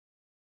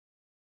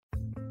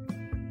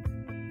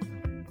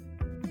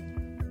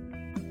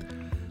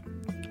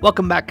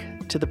Welcome back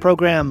to the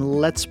program.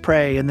 Let's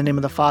pray in the name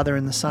of the Father,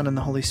 and the Son, and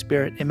the Holy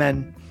Spirit.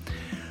 Amen.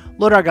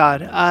 Lord our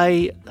God,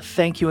 I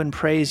thank you and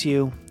praise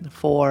you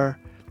for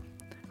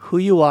who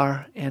you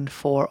are and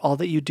for all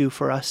that you do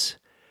for us,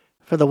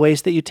 for the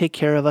ways that you take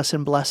care of us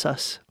and bless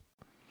us.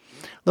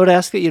 Lord, I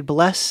ask that you'd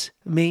bless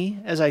me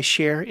as I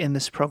share in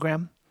this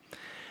program.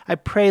 I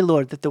pray,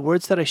 Lord, that the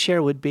words that I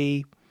share would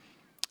be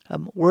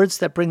words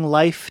that bring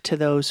life to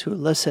those who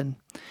listen,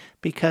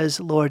 because,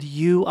 Lord,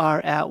 you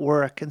are at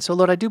work. And so,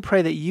 Lord, I do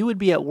pray that you would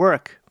be at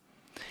work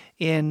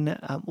in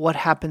what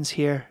happens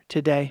here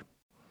today.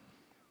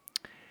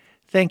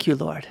 Thank you,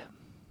 Lord.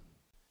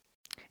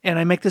 And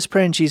I make this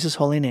prayer in Jesus'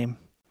 holy name.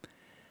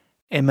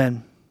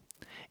 Amen.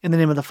 In the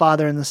name of the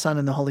Father, and the Son,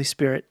 and the Holy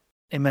Spirit.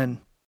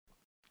 Amen.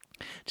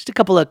 Just a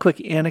couple of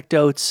quick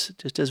anecdotes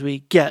just as we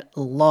get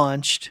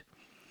launched.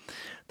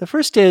 The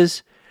first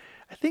is,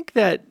 I think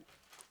that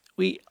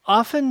we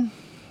often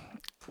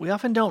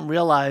don't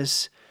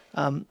realize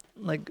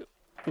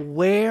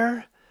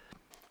where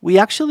we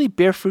actually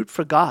bear fruit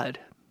for God.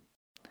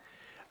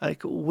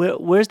 Like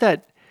where's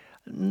that?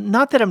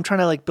 Not that I'm trying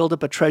to build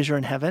up a treasure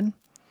in heaven,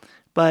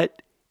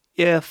 but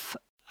if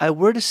I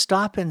were to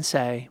stop and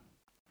say,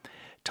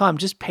 Tom,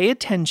 just pay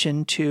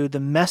attention to the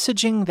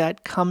messaging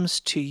that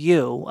comes to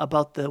you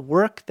about the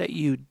work that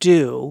you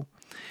do,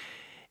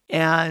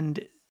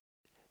 and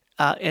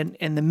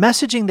the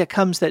messaging that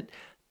comes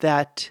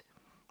that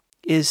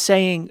is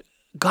saying,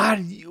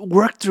 God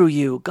worked through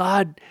you.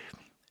 God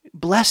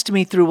blessed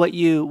me through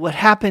what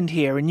happened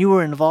here, and you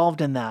were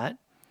involved in that.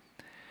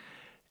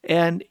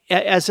 And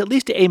as at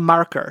least a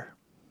marker,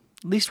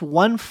 at least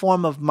one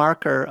form of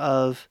marker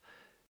of,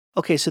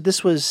 okay, so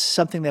this was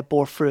something that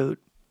bore fruit.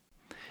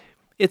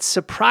 It's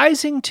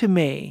surprising to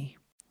me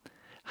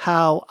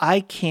how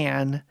I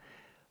can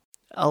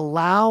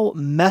allow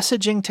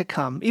messaging to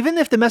come, even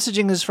if the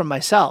messaging is from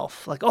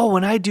myself,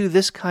 when I do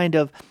this kind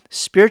of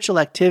spiritual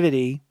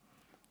activity,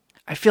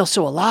 I feel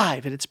so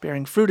alive and it's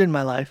bearing fruit in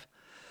my life.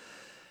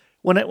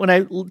 When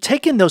I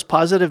take in those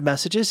positive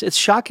messages, it's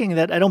shocking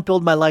that I don't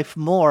build my life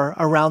more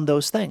around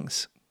those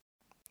things.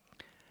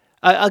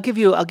 I'll give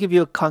you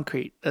a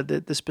concrete,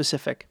 the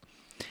specific.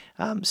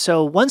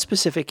 So one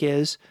specific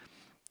is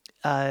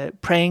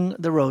praying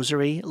the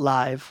Rosary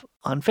live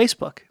on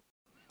Facebook.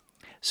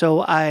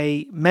 So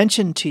I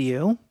mentioned to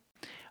you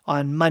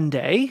on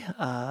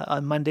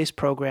Monday's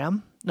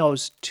program, no, it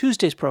was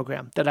Tuesday's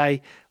program,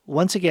 that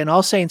once again,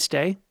 All Saints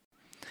Day,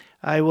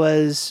 I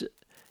was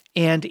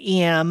and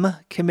am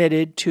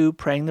committed to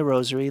praying the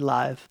Rosary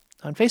live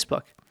on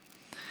Facebook.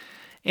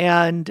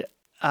 And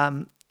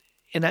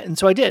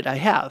so I did.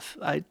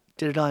 I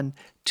did it on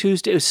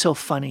Tuesday. It was so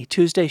funny.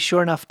 Tuesday,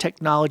 sure enough,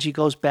 technology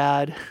goes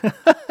bad.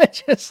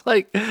 Just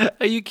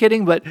are you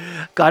kidding? But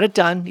got it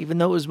done, even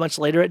though it was much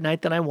later at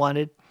night than I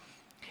wanted.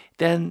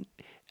 Then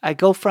I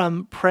go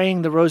from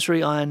praying the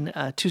Rosary on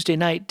Tuesday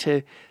night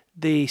to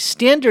the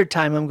standard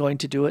time I'm going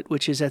to do it,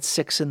 which is at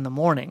 6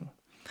 a.m.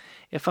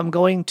 If I'm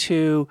going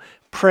to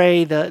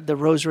pray the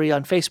Rosary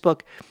on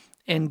Facebook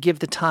and give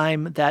the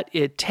time that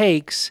it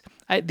takes,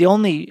 the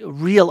only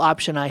real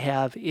option I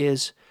have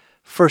is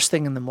first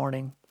thing in the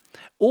morning,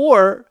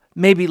 or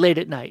maybe late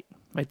at night.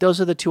 Right? Those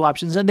are the two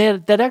options, and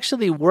that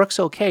actually works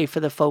okay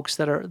for the folks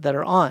that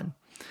are on.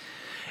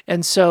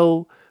 And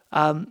so,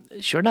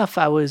 sure enough,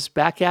 I was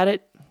back at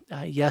it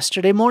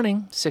yesterday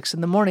morning, 6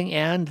 a.m,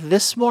 and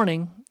this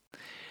morning,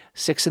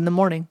 6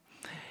 a.m.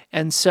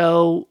 And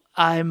so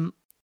I'm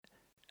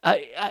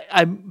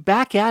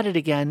back at it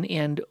again,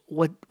 and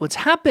what's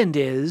happened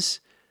is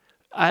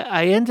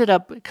I ended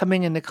up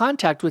coming into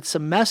contact with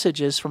some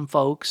messages from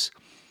folks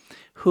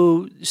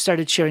who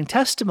started sharing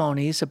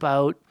testimonies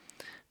about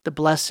the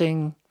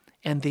blessing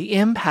and the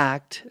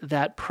impact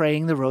that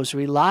praying the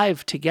Rosary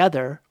live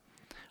together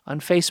on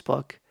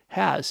Facebook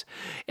has.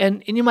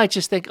 And you might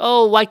just think,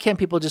 oh, why can't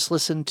people just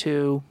listen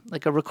to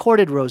a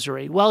recorded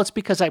Rosary? Well, it's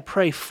because I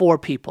pray for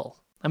people.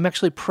 I'm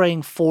actually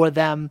praying for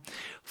them,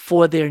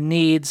 for their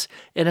needs,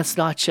 and it's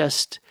not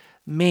just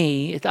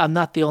me. I'm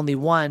not the only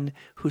one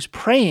who's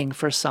praying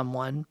for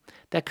someone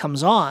that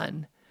comes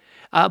on,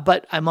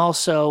 but I'm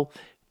also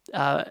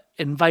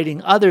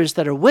inviting others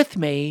that are with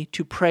me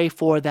to pray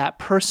for that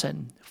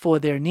person, for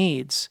their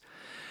needs.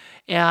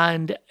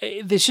 And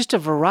there's just a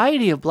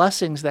variety of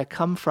blessings that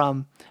come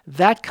from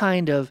that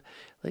kind of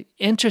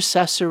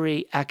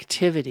intercessory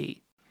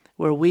activity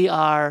where we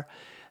are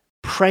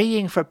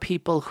praying for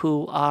people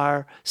who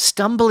are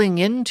stumbling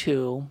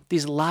into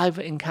these live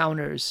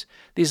encounters,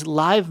 these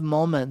live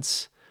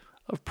moments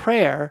of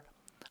prayer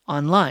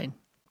online.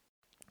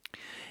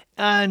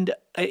 And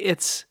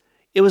it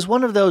was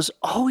one of those,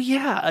 oh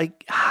yeah,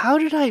 how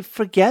did I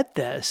forget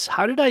this?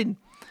 How did I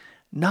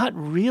not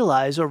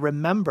realize or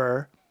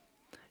remember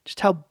just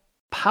how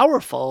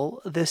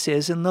powerful this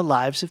is in the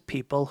lives of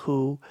people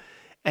who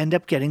end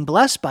up getting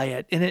blessed by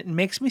it? And it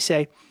makes me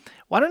say,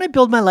 why don't I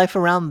build my life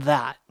around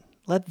that?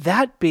 Let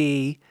that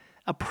be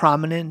a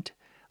prominent,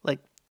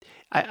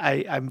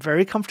 I'm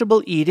very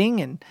comfortable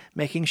eating and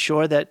making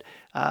sure that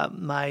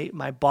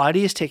my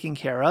body is taken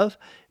care of.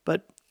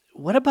 But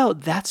what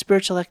about that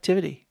spiritual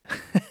activity?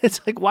 It's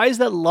like, why is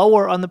that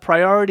lower on the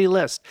priority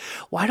list?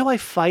 Why do I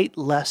fight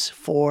less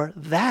for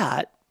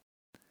that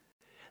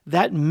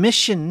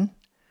mission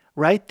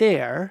right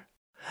there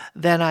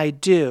than I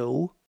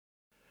do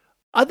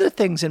other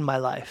things in my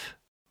life?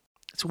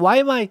 It's why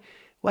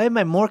am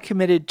I more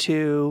committed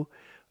to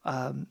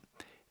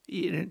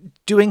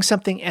doing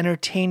something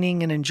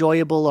entertaining and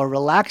enjoyable or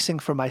relaxing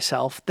for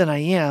myself than I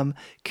am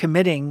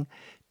committing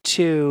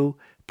to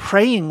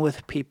praying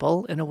with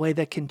people in a way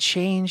that can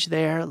change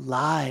their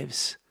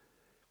lives?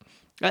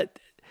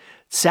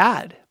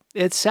 Sad.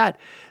 It's sad.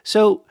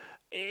 So,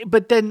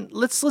 but then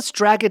let's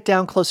drag it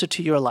down closer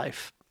to your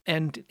life.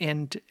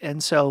 And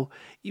so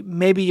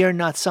maybe you're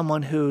not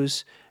someone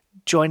who's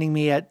joining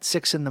me at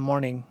 6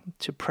 a.m.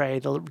 to pray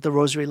the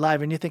Rosary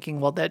Live, and you're thinking,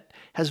 well, that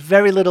has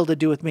very little to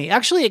do with me.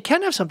 Actually, it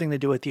can have something to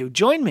do with you.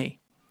 Join me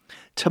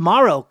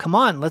tomorrow. Come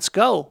on, let's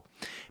go.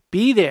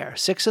 Be there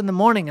 6 a.m.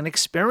 and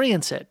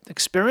experience it.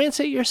 Experience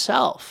it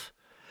yourself,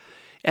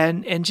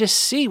 and just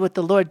see what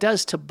the Lord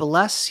does to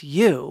bless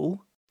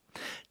you,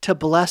 to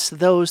bless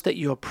those that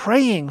you're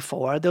praying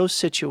for, those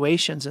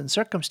situations and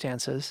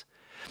circumstances,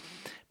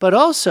 but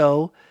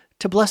also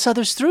to bless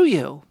others through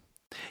you.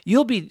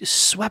 You'll be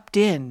swept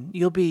in,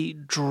 you'll be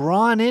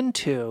drawn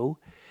into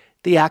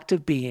the act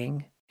of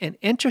being an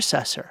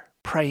intercessor,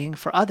 praying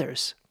for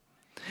others.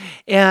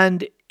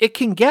 And it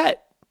can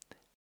get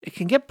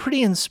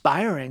pretty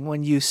inspiring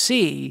when you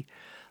see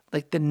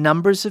like the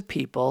numbers of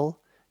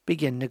people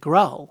begin to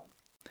grow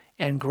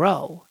and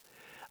grow.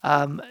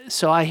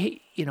 So I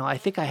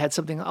think I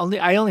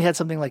only had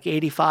something like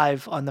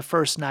 85 on the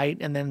first night,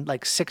 and then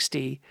like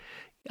 60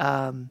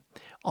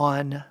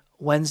 on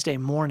Wednesday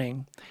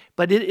morning.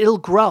 But it'll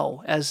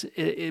grow as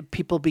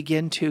people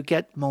begin to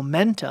get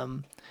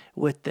momentum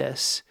with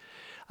this.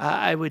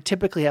 I would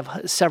typically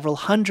have several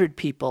hundred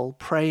people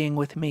praying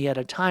with me at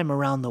a time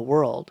around the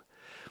world.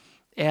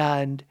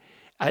 And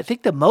I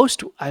think the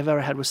most I've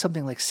ever had was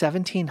something like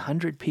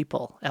 1,700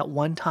 people at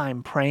one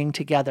time praying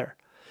together.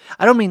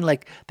 I don't mean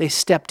like they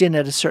stepped in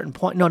at a certain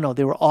point. No,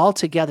 they were all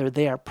together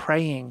there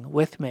praying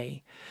with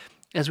me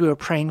as we were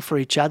praying for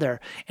each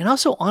other and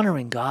also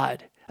honoring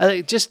God.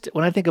 Just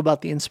when I think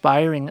about the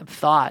inspiring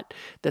thought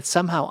that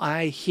somehow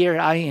I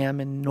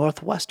am in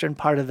northwestern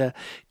part of the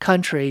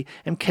country,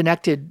 am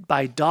connected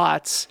by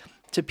dots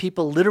to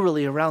people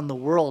literally around the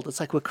world. It's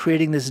like we're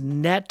creating this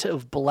net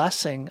of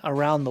blessing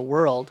around the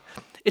world.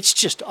 It's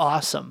just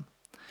awesome.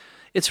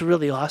 It's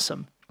really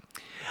awesome.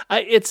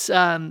 It's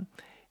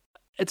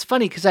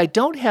funny because I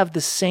don't have the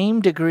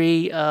same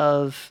degree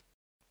of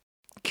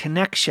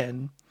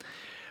connection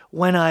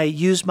when I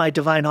use my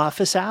Divine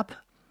Office app.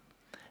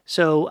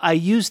 So I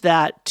use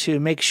that to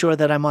make sure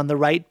that I'm on the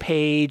right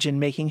page and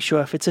making sure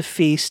if it's a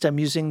feast, I'm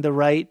using the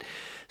right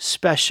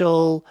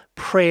special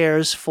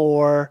prayers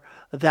for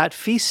that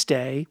feast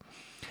day.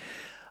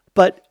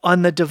 But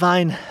on the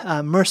Divine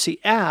Mercy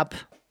app,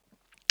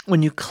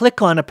 when you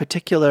click on a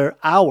particular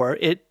hour,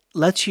 it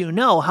lets you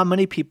know how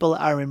many people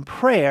are in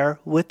prayer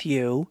with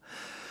you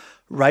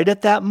right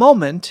at that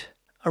moment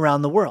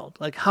around the world.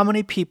 Like how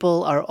many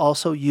people are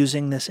also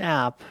using this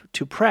app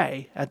to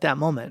pray at that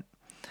moment.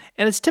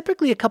 And it's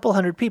typically a couple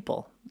hundred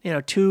people,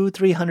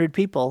 200-300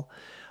 people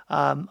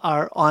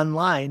are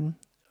online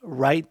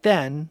right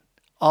then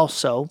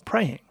also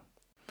praying.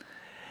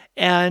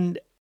 And,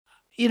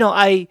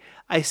 I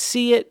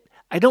see it.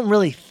 I don't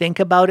really think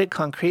about it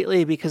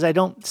concretely because I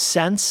don't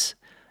sense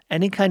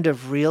any kind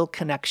of real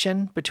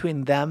connection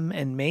between them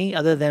and me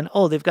other than,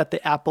 they've got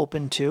the app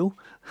open too.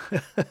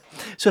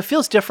 So it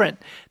feels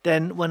different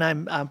than when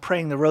I'm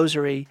praying the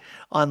rosary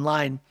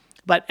online.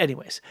 But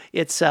anyways,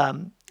 it's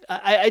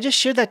I just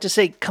share that to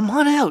say, come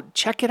on out,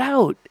 check it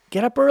out,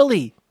 get up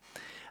early,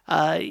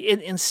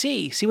 and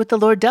see what the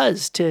Lord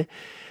does to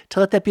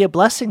let that be a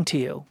blessing to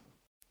you.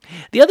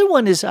 The other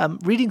one is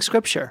reading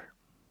Scripture.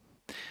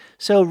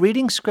 So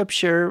reading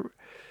Scripture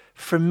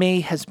for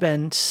me has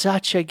been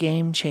such a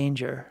game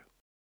changer.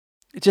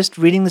 Just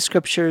reading the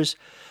Scriptures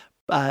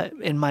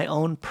in my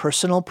own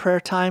personal prayer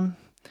time,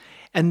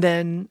 and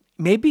then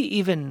maybe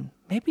even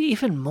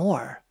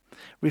more,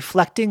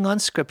 reflecting on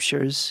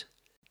Scriptures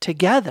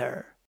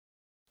together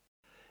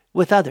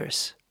with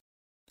others.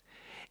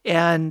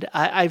 And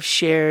I've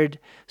shared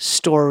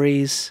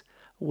stories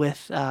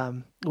with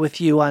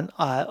you on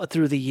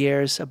through the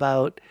years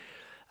about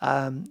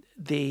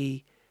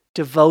the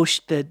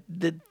devotion,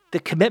 the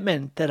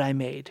commitment that I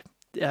made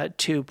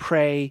to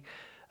pray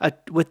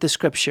with the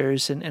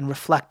Scriptures and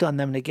reflect on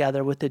them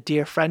together with a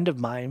dear friend of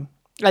mine.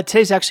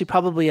 Today's actually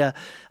probably a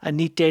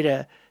neat day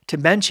to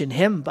mention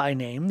him by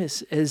name.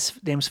 His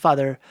name's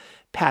Father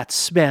Pat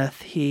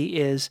Smith. He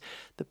is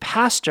the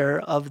pastor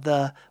of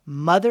the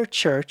Mother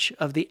Church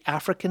of the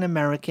African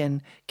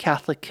American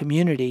Catholic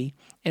Community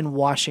in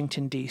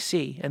Washington,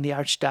 D.C., in the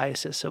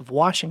Archdiocese of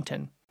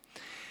Washington.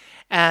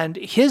 And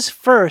his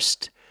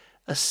first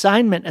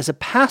assignment as a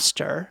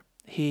pastor,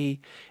 he,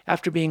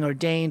 after being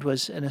ordained,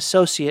 was an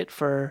associate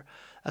for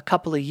a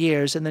couple of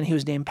years, and then he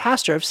was named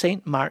pastor of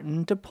St.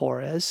 Martin de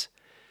Porres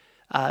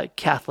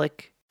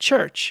Catholic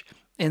Church.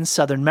 in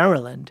southern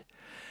Maryland.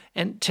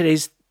 And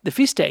today's the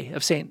feast day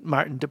of St.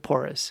 Martin de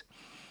Porres.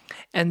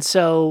 And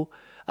so,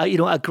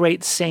 a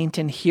great saint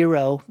and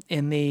hero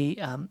in the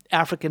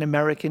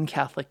African-American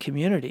Catholic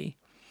community.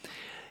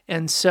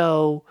 And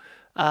so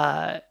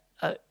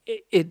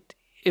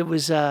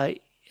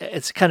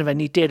it's kind of a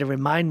neat day to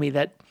remind me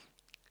that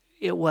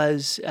it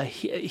was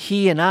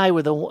he and I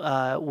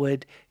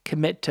would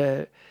commit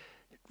to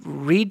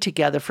read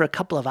together for a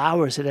couple of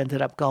hours. It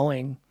ended up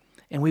going,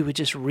 and we would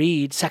just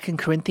read 2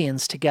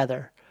 Corinthians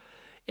together,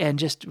 and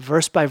just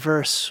verse by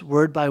verse,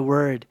 word by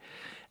word,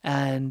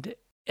 and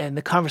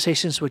the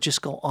conversations would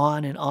just go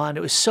on and on.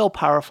 It was so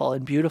powerful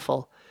and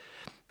beautiful.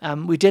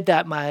 We did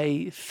that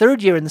my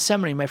third year in the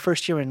seminary, my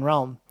first year in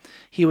Rome.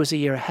 He was a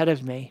year ahead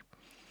of me.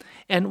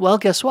 And well,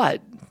 guess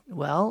what?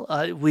 Well,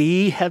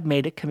 we have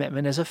made a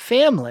commitment as a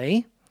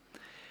family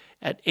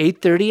at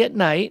 8:30 at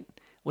night.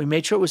 We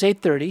made sure it was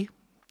 8:30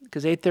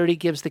 because 8:30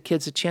 gives the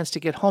kids a chance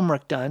to get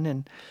homework done,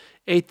 and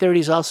 8:30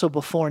 is also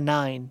before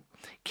 9.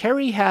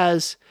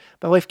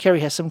 My wife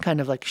Carrie has some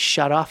kind of like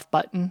shut off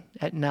button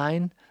at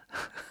 9.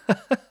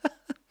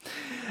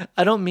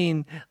 I don't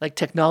mean like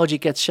technology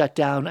gets shut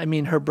down. I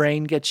mean her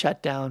brain gets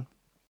shut down.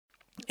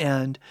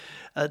 And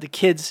the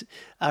kids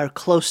are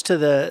close to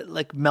the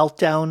like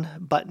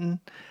meltdown button.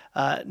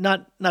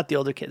 Not the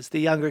older kids, the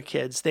younger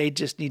kids. They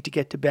just need to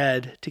get to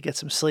bed to get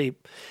some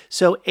sleep.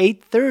 So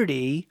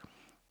 8:30,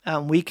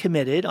 we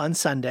committed on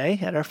Sunday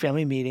at our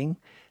family meeting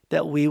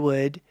that we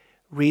would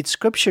read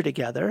scripture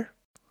together.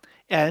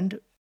 And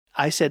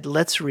I said,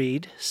 let's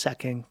read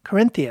 2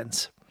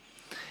 Corinthians.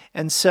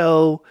 And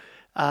so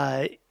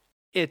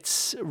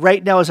it's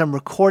right now as I'm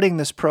recording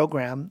this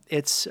program,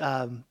 it's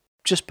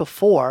just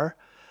before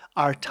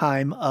our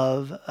time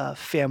of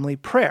family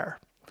prayer.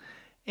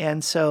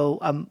 And so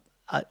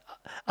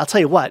I'll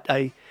tell you what,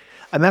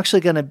 I'm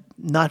actually going to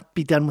not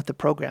be done with the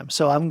program.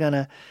 So I'm going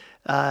to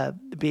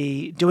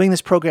be doing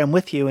this program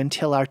with you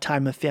until our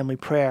time of family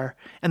prayer.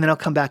 And then I'll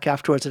come back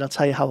afterwards and I'll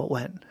tell you how it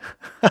went.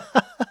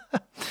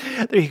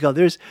 There you go.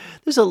 There's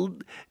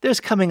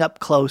coming up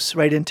close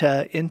right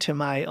into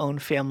my own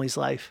family's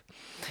life.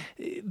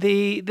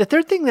 The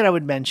third thing that I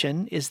would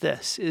mention is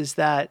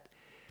that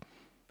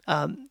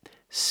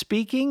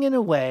speaking in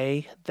a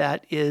way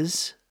that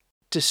is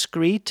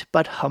discreet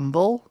but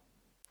humble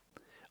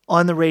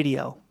on the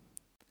radio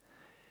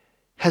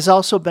has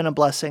also been a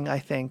blessing, I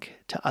think,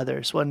 to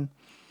others.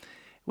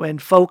 When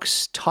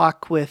folks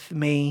talk with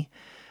me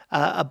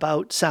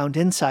about Sound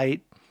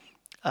Insight,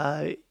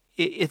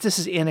 this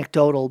is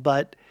anecdotal,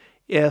 but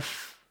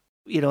if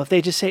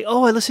they just say,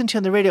 "Oh, I listened to you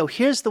on the radio.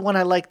 Here's the one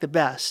I like the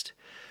best,"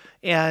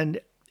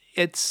 and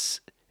it's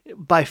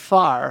by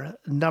far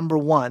number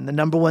one. The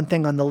number one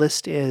thing on the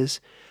list is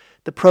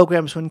the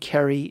programs when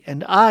Carrie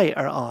and I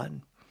are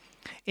on,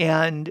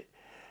 and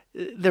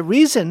the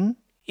reason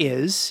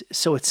is,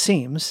 so it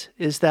seems,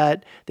 is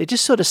that they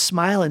just sort of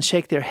smile and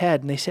shake their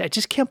head and they say, "I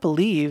just can't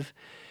believe,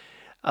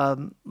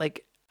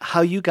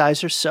 how you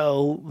guys are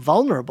so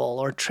vulnerable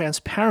or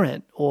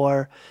transparent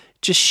or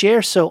just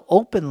share so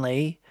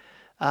openly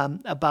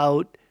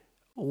about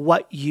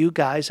what you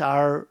guys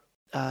are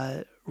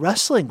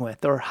wrestling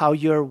with or how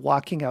you're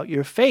walking out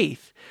your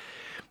faith."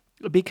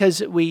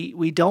 Because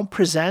we don't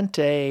present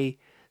a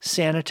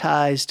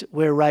sanitized,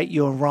 we're right,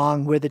 you're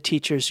wrong, we're the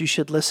teachers, you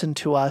should listen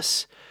to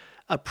us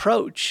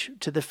approach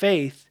to the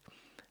faith,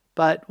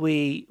 but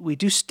we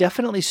do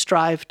definitely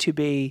strive to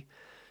be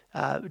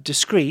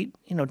discreet,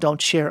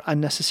 don't share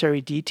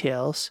unnecessary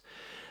details,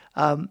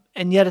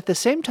 and yet at the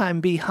same time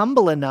be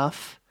humble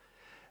enough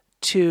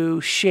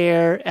to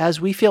share as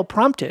we feel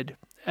prompted,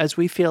 as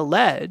we feel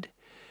led,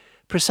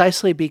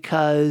 precisely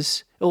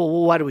because,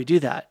 why do we do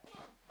that?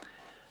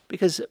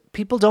 Because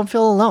people don't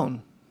feel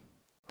alone.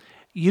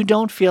 You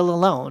don't feel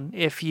alone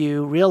if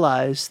you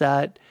realize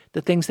that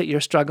the things that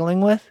you're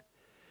struggling with,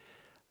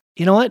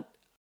 you know what?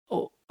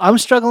 I'm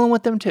struggling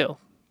with them too.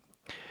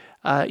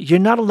 You're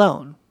not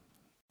alone.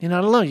 You're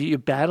not alone. You're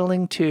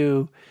battling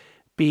to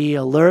be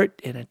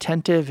alert and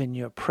attentive in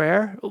your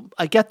prayer.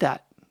 I get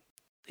that.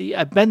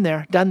 I've been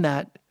there, done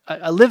that.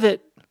 I live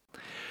it.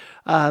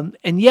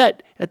 And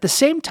yet, at the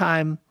same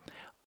time,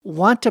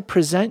 want to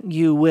present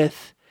you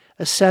with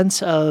a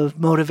sense of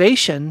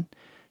motivation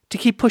to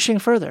keep pushing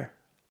further,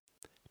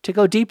 to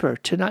go deeper,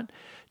 to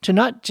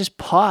not just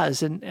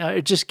pause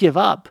and just give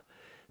up,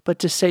 but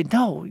to say,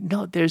 no,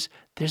 there's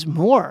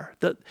more.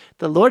 The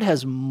Lord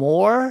has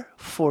more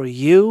for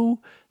you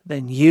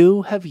than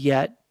you have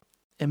yet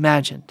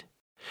imagined.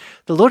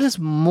 The Lord has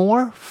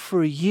more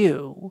for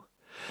you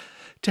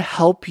to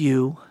help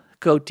you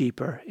go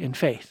deeper in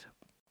faith.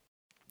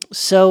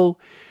 So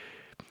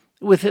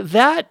with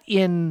that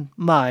in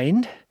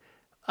mind,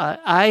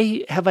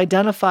 I have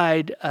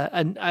identified,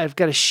 I've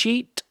got a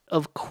sheet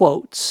of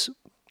quotes,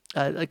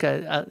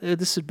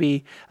 this would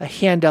be a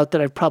handout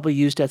that I've probably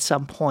used at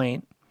some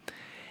point.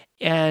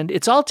 And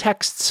it's all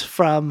texts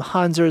from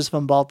Hans Urs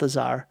von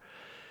Balthasar,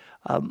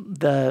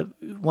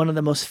 one of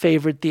the most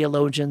favored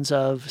theologians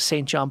of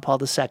St. John Paul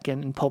II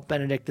and Pope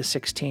Benedict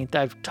XVI.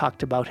 I've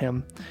talked about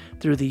him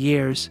through the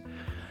years.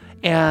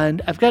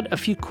 And I've got a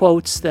few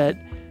quotes that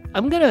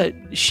I'm going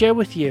to share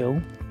with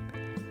you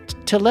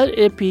to let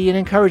it be an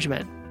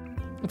encouragement,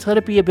 to let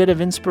it be a bit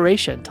of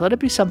inspiration, to let it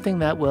be something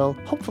that will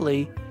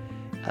hopefully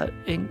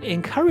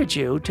encourage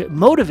you, to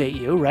motivate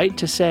you, right?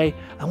 To say,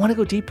 I want to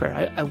go deeper.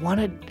 I want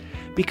to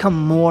become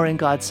more in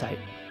God's sight.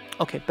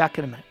 Okay, back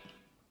in a minute.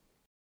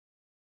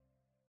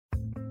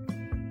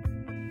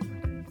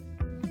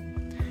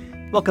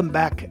 Welcome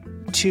back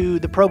to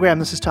the program.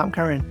 This is Tom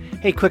Curran.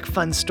 Hey, quick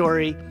fun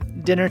story.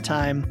 Dinner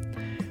time.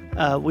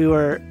 We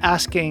were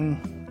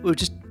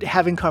just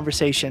having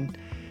conversation.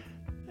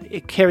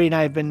 Carrie and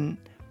I have been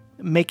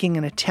making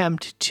an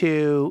attempt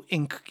to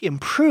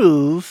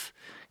improve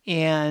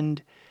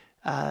and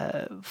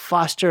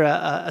foster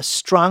a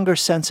stronger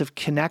sense of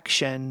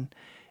connection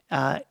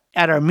at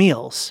our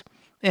meals.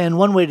 And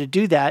one way to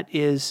do that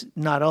is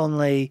not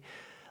only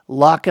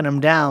locking them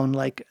down,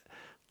 like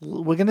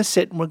we're going to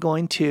sit and we're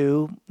going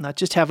to not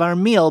just have our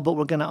meal, but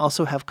we're going to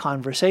also have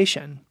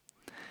conversation.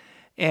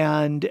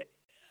 And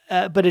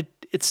but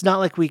it's not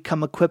like we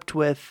come equipped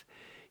with,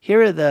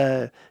 here are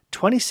the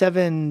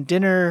 27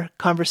 dinner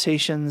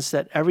conversations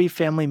that every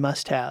family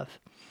must have.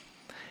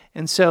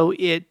 And so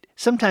it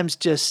sometimes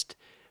just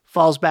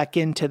falls back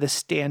into the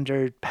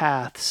standard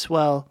paths.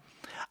 Well,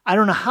 I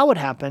don't know how it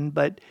happened,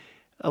 but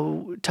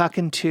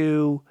talking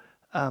to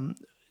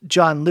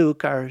John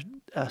Luke, our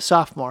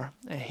sophomore,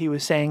 he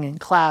was saying in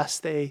class,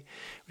 they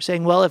were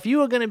saying, well, if you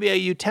were going to be a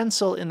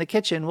utensil in the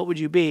kitchen, what would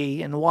you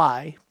be and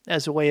why?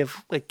 As a way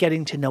of like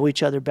getting to know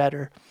each other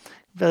better.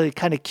 Very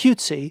kind of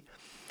cutesy.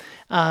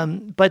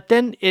 But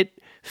then it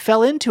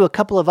fell into a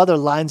couple of other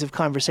lines of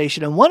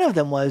conversation. And one of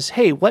them was,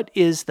 hey,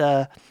 what's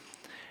the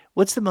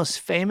most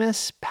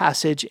famous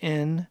passage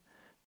in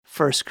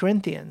 1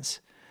 Corinthians?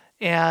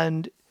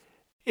 And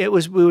we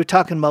were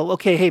talking about,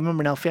 okay, hey,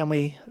 remember now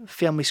family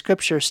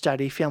scripture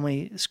study,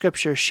 family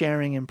scripture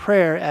sharing and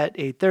prayer at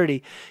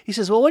 8:30. He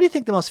says, well, what do you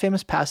think the most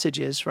famous passage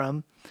is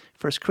from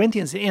 1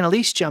 Corinthians? And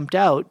Annalise jumped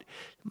out,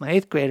 my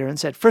 8th grader, and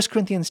said, 1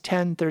 Corinthians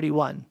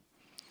 10:31.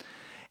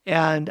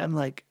 And I'm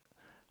like,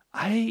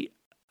 I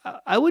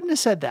wouldn't have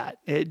said that.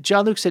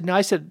 John Luke said, no,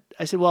 I said,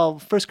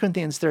 well, 1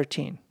 Corinthians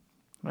 13,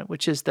 right,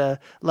 which is the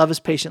love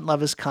is patient,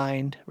 love is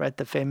kind, right?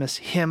 The famous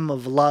hymn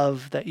of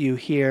love that you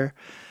hear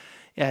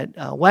at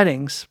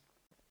weddings.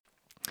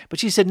 But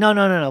she said, no.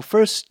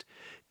 1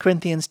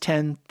 Corinthians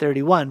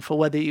 10:31, for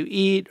whether you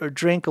eat or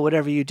drink or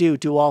whatever you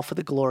do all for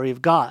the glory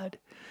of God.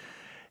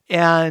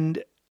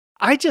 And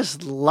I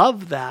just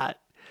love that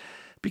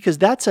because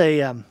that's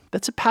a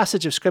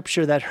passage of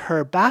scripture that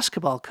her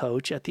basketball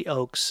coach at the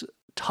Oaks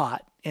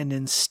taught and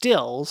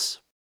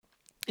instills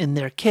in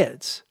their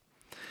kids.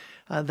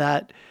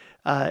 And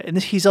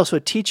he's also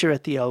a teacher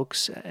at the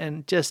Oaks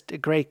and just a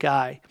great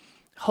guy,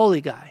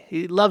 holy guy.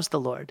 He loves the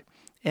Lord.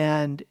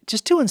 And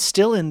just to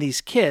instill in these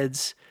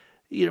kids,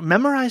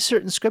 memorize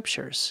certain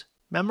scriptures.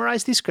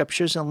 Memorize these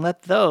scriptures and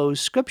let those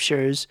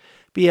scriptures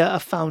be a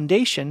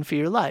foundation for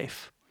your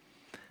life.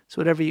 So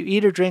whatever you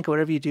eat or drink or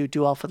whatever you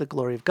do all for the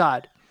glory of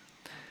God.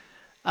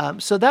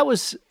 So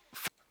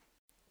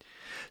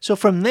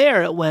from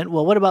there it went,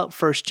 well, what about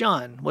 1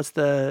 John? What's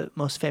the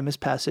most famous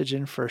passage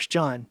in 1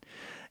 John?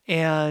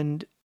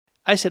 And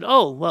I said,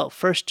 1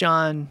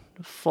 John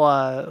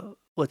 4,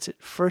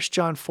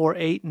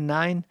 8 and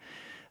 9?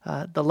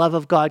 The love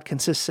of God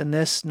consists in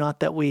this,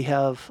 not that we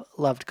have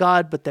loved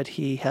God, but that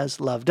he has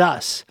loved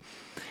us.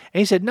 And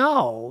he said,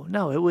 no,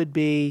 it would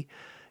be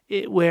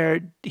where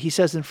he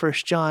says in 1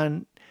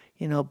 John,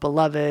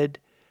 beloved,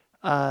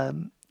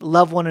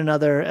 love one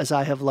another as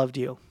I have loved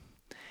you.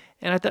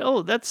 And I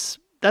thought,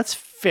 that's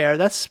fair.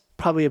 That's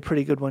probably a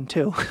pretty good one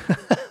too.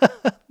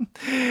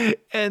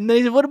 And then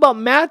he said, what about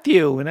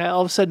Matthew? And all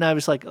of a sudden I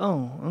was like,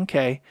 oh,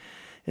 okay.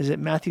 Is it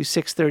Matthew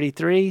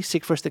 6:33?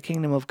 Seek first the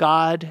kingdom of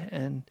God,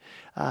 and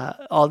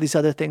all these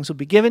other things will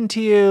be given to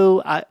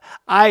you.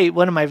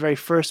 One of my very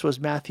first was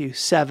Matthew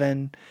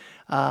 7:11,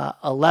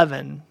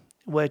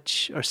 or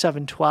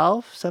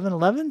 7:12,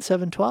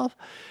 7:11,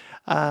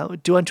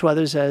 7:12. Do unto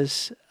others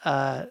as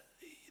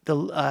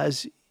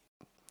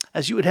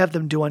you would have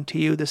them do unto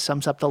you. This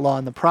sums up the law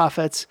and the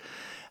prophets.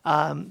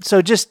 And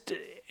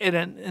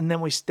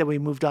then we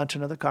moved on to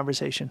another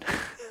conversation.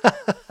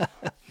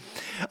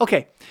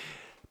 Okay,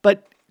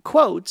 but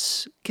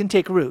quotes can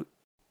take root.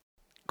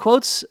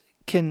 Quotes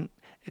can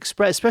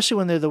express, especially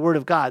when they're the Word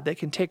of God, they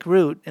can take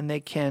root and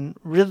they can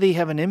really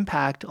have an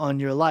impact on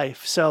your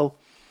life. So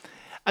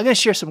I'm going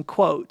to share some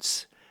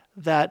quotes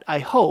that I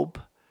hope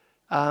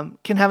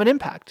can have an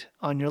impact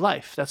on your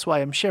life. That's why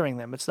I'm sharing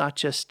them. It's not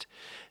just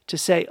to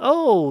say,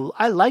 oh,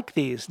 I like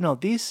these. No,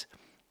 these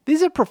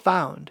are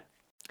profound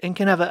and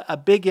can have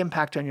a big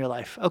impact on your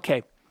life.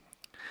 Okay,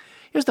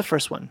 here's the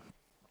first one.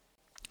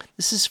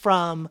 This is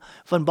from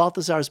von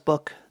Balthasar's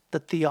book, The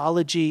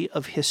Theology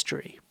of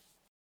History.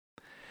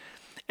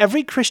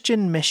 Every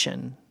Christian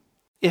mission,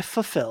 if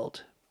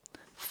fulfilled,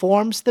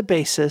 forms the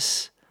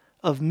basis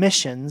of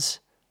missions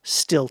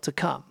still to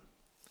come.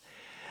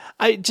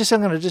 I'm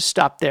going to just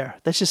stop there.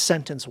 That's just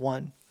sentence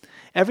one.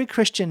 Every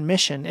Christian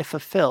mission, if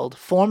fulfilled,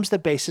 forms the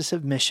basis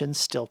of missions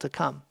still to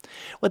come.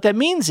 What that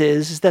means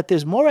is that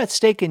there's more at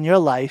stake in your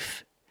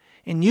life,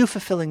 in you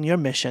fulfilling your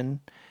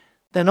mission,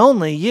 than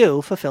only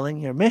you fulfilling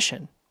your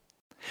mission.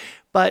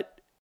 But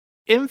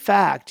in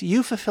fact,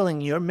 you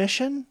fulfilling your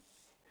mission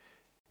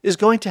is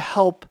going to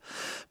help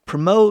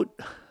promote,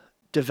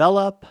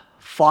 develop,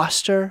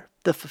 foster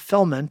the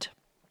fulfillment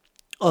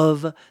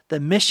of the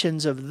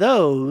missions of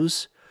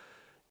those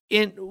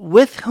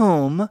with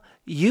whom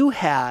you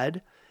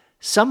had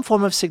some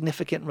form of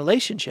significant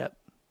relationship.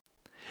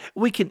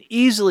 We can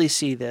easily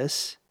see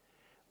this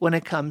when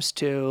it comes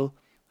to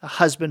a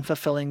husband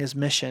fulfilling his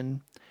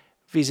mission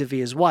vis-a-vis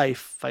his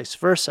wife, vice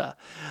versa.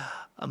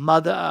 A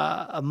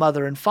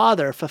mother and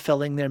father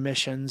fulfilling their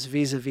missions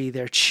vis-a-vis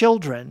their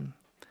children,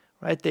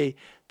 right? The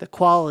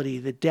quality,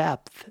 the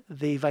depth,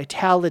 the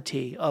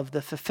vitality of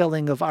the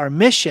fulfilling of our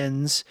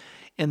missions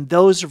in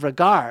those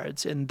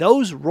regards, in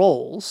those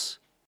roles,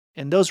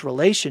 in those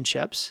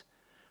relationships,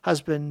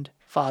 husband,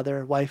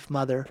 father, wife,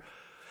 mother,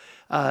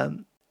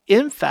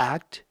 in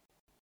fact,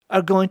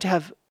 are going to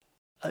have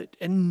an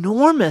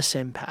enormous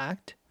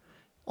impact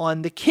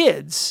on the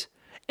kids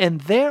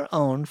and their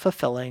own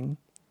fulfilling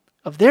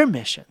of their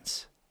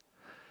missions.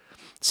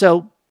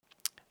 So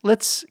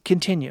let's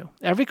continue.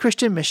 Every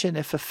Christian mission,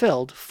 if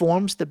fulfilled,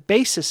 forms the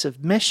basis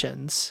of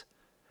missions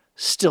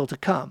still to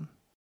come.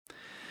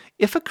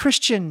 If a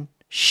Christian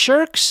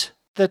shirks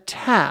the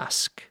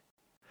task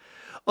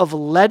of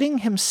letting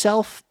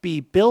himself be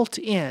built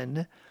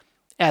in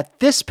at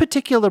this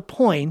particular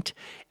point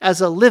as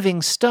a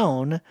living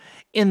stone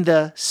in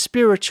the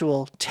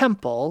spiritual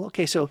temple.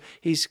 Okay, so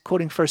he's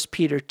quoting 1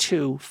 Peter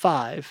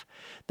 2:5,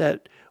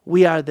 that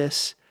we are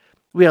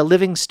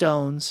living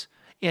stones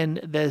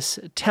in this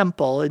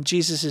temple, and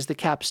Jesus is the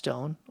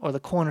capstone or the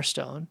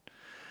cornerstone.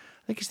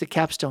 I think he's the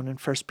capstone in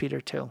 1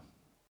 Peter 2.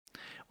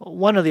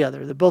 One or the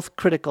other. They're both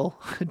critical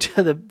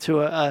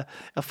to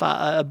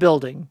a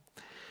building.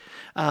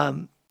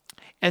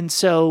 And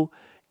so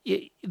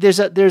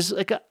there's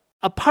like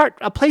a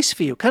place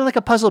for you, kind of like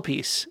a puzzle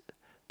piece.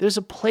 There's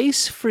a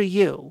place for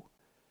you.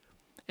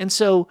 And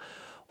so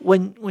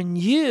when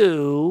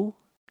you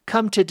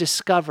come to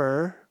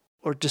discover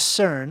or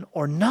discern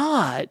or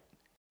not,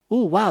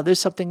 ooh, wow, there's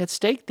something at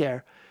stake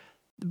there.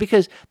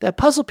 Because that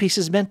puzzle piece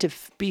is meant to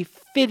be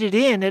fitted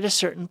in at a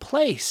certain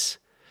place.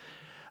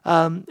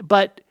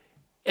 But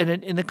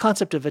in the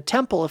concept of a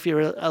temple, if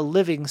you're a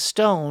living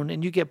stone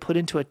and you get put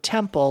into a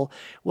temple,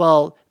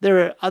 well, there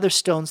are other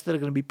stones that are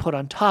going to be put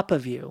on top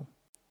of you.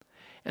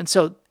 And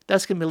so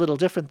that's going to be a little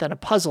different than a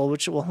puzzle,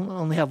 which will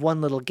only have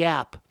one little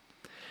gap.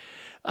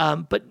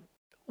 But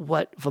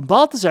what von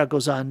Balthasar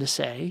goes on to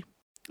say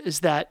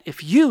is that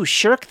if you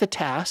shirk the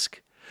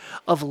task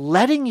of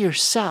letting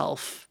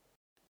yourself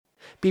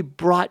be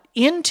brought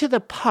into the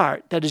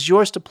part that is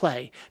yours to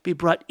play, be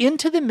brought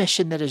into the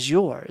mission that is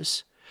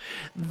yours,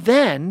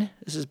 then,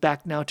 this is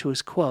back now to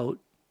his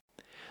quote,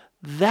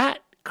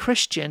 that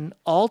Christian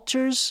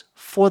alters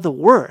for the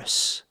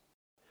worse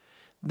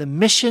the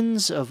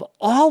missions of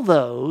all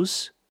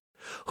those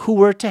who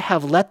were to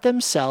have let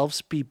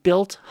themselves be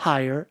built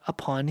higher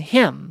upon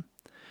him,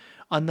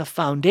 on the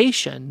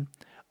foundation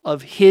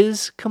of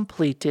his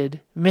completed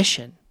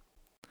mission.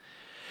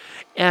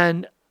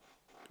 And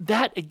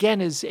that, again,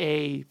 is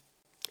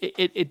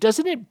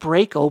doesn't it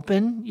break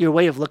open your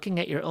way of looking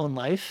at your own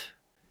life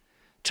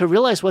to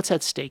realize what's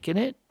at stake in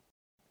it?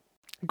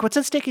 What's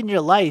at stake in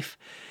your life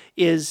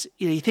is,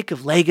 you think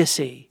of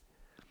legacy,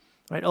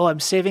 right? Oh, I'm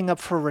saving up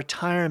for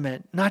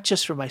retirement, not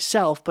just for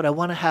myself, but I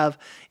want to have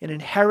an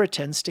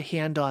inheritance to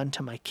hand on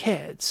to my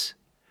kids.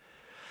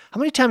 How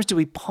many times do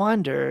we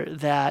ponder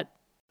that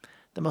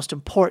the most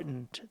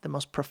important, the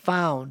most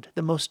profound,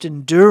 the most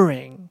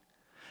enduring,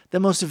 the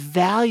most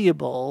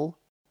valuable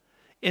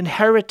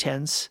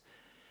inheritance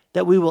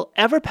that we will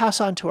ever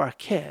pass on to our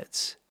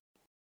kids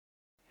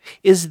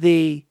is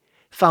the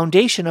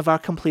foundation of our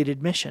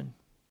completed mission,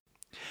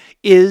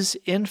 is,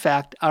 in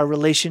fact, our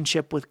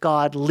relationship with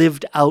God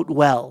lived out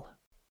well.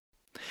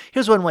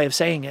 Here's one way of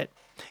saying it.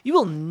 You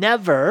will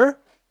never,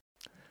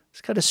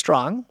 it's kind of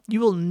strong, you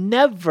will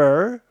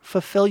never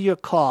fulfill your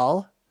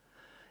call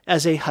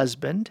as a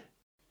husband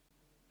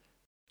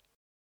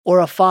or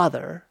a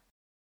father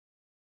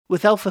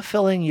without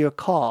fulfilling your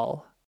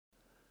call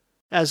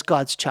as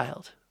God's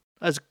child,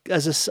 as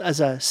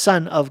a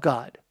son of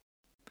God.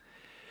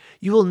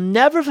 You will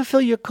never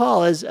fulfill your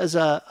call as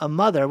a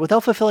mother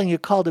without fulfilling your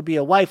call to be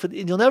a wife.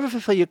 You'll never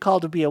fulfill your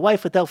call to be a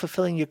wife without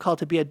fulfilling your call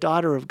to be a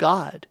daughter of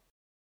God.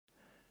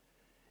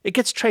 It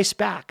gets traced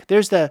back.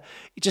 There's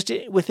just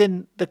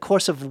within the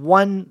course of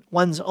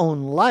one's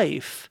own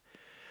life,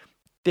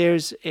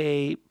 there's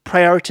a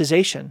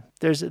prioritization.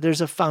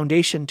 There's a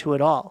foundation to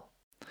it all.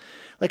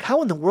 Like,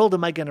 how in the world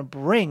am I going to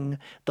bring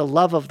the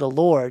love of the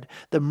Lord,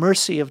 the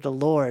mercy of the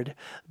Lord,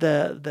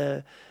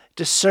 the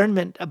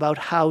discernment about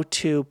how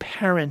to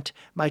parent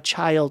my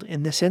child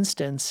in this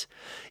instance,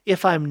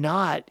 if I'm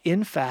not,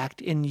 in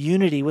fact, in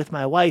unity with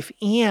my wife,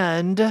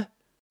 and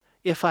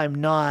if I'm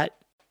not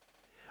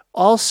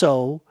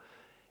also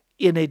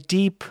in a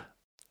deep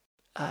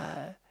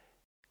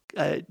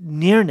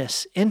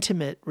nearness,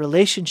 intimate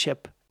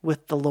relationship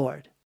with the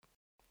Lord.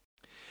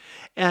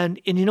 And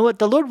you know what?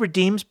 The Lord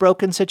redeems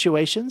broken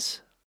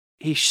situations.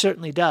 He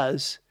certainly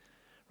does,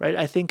 right?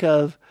 I think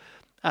of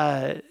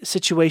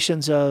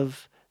situations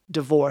of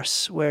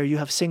divorce where you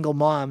have single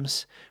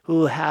moms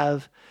who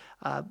have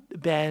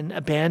been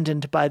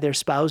abandoned by their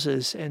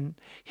spouses, and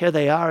here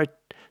they are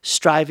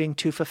striving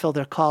to fulfill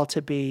their call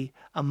to be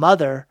a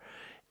mother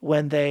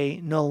when they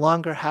no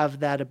longer have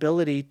that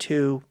ability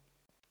to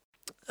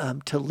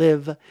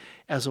live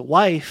as a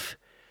wife.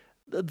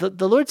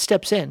 The Lord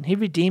steps in. He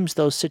redeems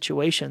those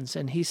situations,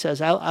 and he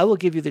says, I will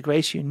give you the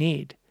grace you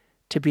need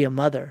to be a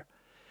mother.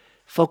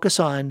 Focus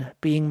on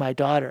being my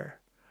daughter,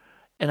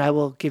 and I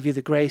will give you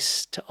the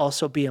grace to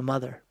also be a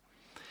mother,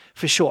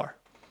 for sure,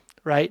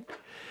 right?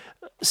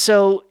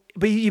 So,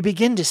 but you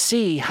begin to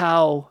see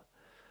how,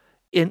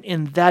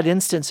 in that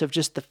instance of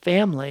just the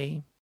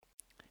family,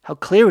 how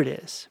clear it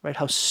is, right?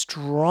 How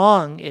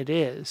strong it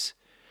is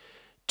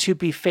to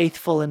be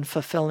faithful in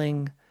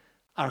fulfilling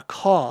our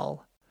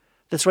call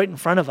that's right in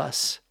front of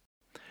us,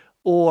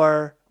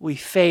 or we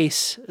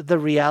face the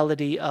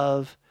reality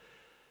of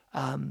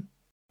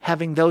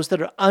having those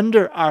that are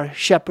under our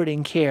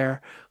shepherding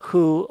care,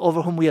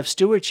 over whom we have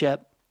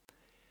stewardship,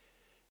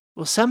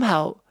 will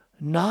somehow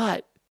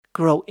not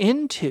grow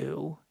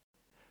into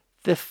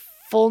the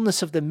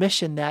fullness of the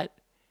mission that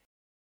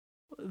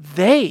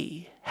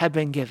they have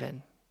been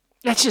given.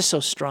 That's just so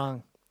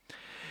strong.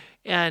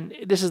 And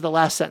this is the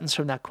last sentence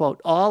from that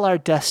quote. All our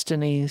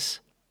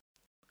destinies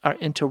are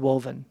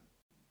interwoven.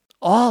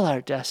 All our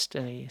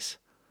destinies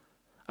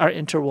are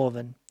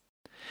interwoven.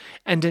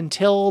 And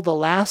until the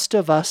last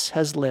of us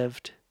has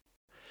lived,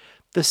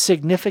 the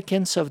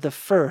significance of the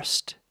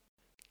first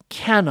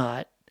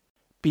cannot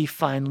be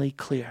finally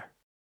clear.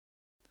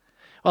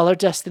 All our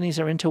destinies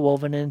are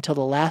interwoven, and until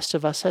the last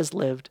of us has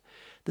lived,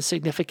 the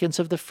significance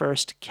of the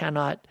first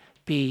cannot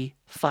be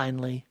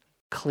finally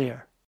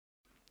clear.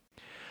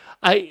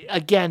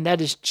 Again,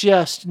 that is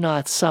just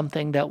not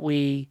something that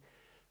we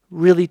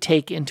really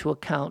take into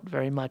account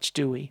very much,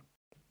 do we?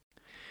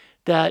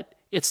 That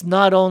it's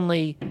not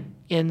only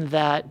in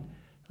that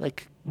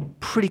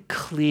pretty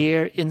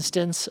clear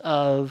instance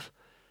of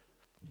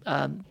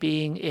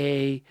being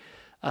a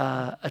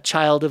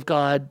child of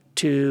God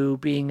to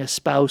being a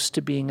spouse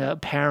to being a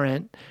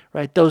parent,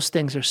 right? Those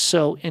things are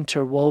so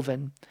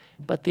interwoven.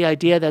 But the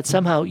idea that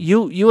somehow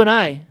you and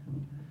I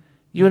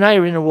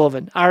are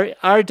interwoven.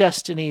 Our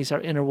destinies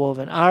are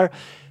interwoven. Our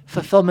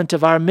fulfillment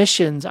of our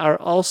missions are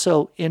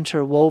also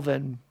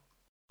interwoven.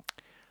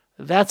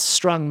 That's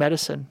strong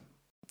medicine.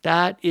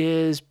 That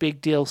is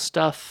big deal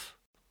stuff.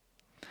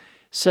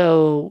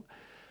 So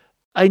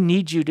I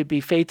need you to be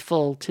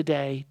faithful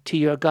today to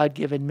your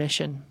God-given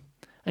mission.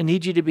 I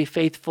need you to be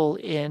faithful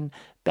in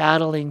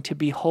battling to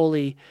be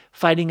holy,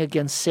 fighting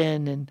against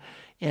sin,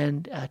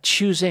 and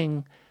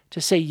choosing to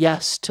say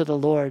yes to the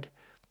Lord.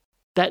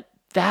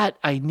 That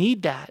I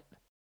need that.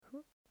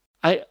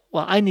 I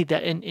need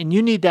that, and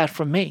you need that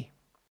from me.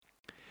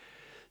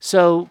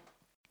 So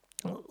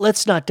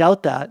let's not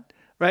doubt that,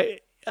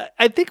 right?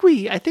 I think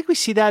we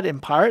see that in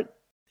part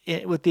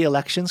with the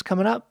elections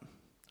coming up,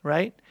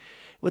 right?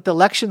 With the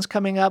elections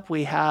coming up,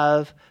 we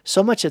have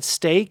so much at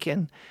stake,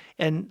 and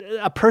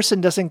a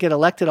person doesn't get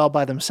elected all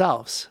by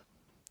themselves.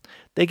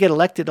 They get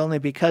elected only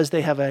because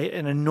they have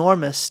an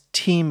enormous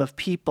team of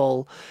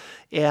people,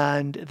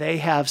 and they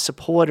have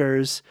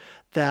supporters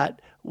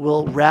that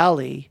will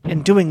rally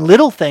in doing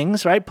little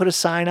things, right? Put a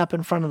sign up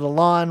in front of the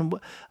lawn,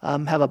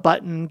 have a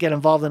button, get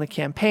involved in a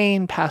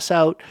campaign, pass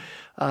out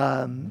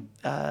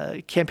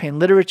campaign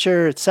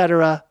literature,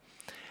 etc.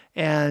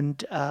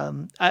 And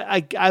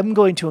I'm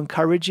going to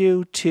encourage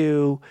you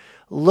to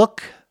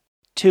look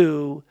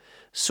to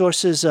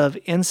sources of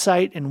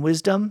insight and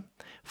wisdom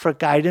for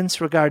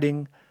guidance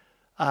regarding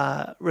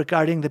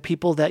the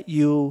people that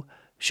you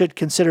should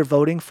consider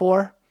voting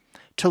for,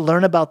 to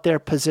learn about their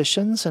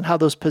positions and how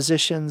those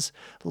positions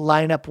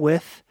line up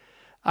with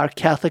our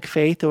Catholic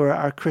faith or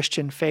our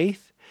Christian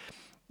faith.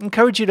 I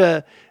encourage you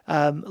to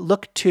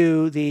look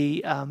to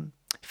the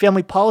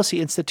Family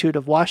Policy Institute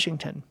of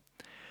Washington.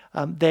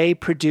 They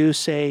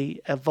produce a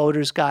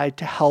voter's guide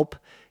to help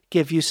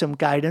give you some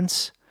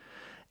guidance.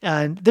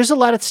 And there's a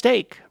lot at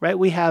stake, right?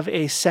 We have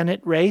a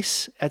Senate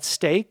race at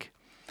stake,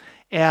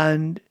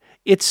 and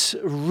it's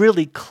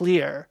really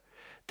clear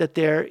that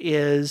there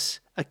is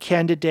a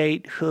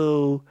candidate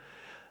who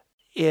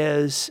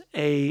is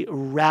a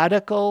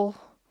radical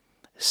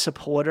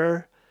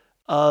supporter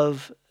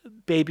of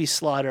baby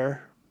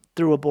slaughter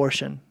through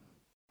abortion.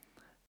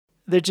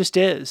 There just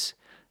is.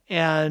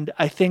 And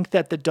I think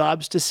that the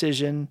Dobbs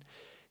decision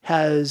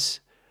has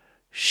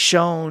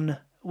shown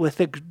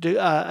with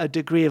a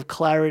degree of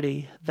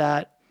clarity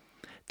that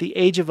the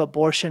age of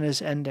abortion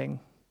is ending.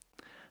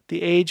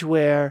 The age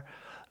where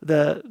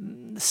the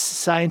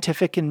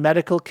scientific and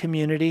medical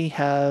community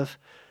have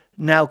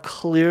now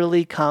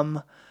clearly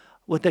come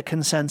with a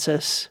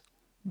consensus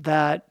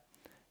that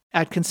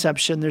at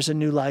conception there's a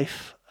new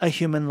life, a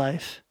human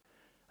life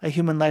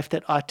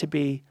that ought to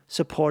be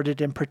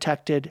supported and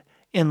protected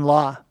in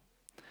law,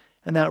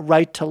 and that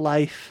right to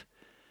life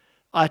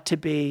ought to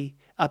be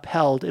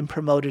upheld and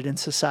promoted in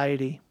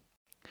society.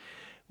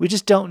 We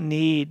just don't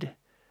need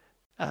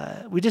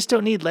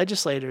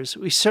legislators.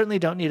 We certainly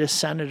don't need a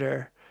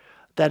senator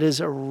that is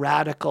a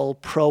radical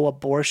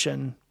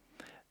pro-abortion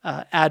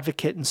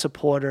advocate and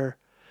supporter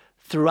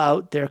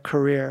throughout their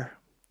career.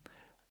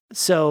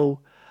 So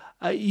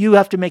you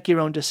have to make your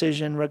own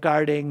decision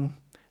regarding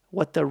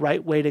what the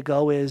right way to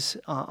go is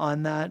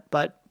on that.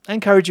 But I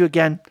encourage you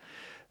again,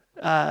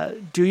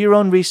 do your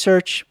own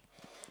research,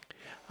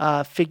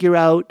 figure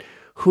out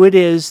who it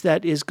is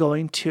that is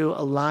going to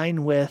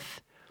align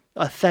with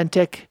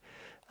authentic,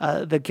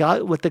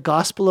 with the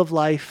gospel of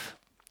life,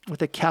 with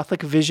the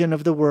Catholic vision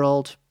of the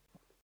world,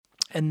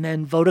 and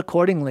then vote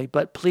accordingly.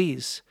 But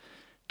please,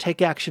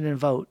 take action and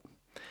vote.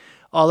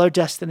 All our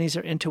destinies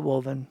are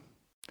interwoven,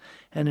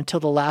 and until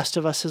the last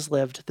of us has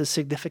lived, the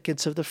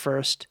significance of the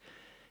first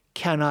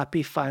cannot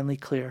be finally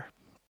clear.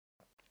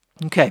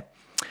 Okay.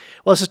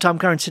 Well, this is Tom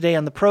Curran. Today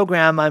on the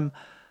program,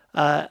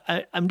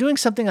 I'm doing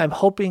something I'm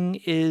hoping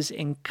is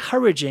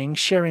encouraging,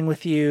 sharing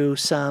with you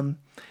some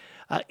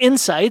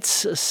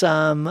insights,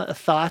 some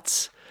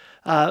thoughts,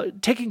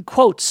 taking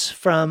quotes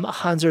from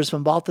Hans Urs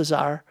von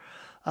Balthasar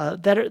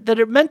that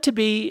are meant to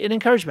be an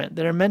encouragement,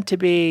 that are meant to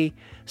be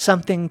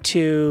something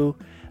to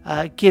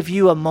give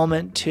you a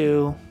moment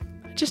to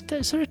just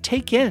sort of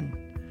take in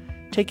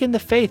the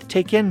faith,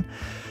 take in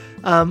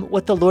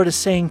what the Lord is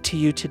saying to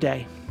you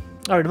today.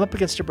 All right, I'm up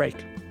against a break.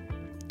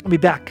 I'll be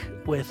back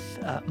with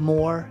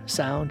more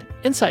sound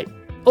insight.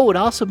 Oh, and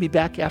I'll also be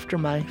back after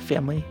my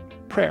family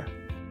prayer,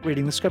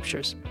 reading the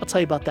scriptures. I'll tell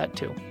you about that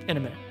too in a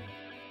minute.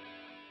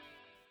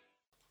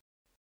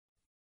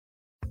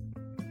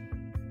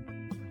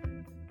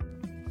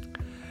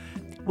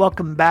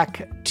 Welcome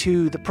back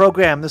to the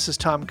program. This is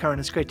Tom Curran.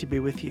 It's great to be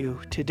with you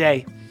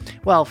today.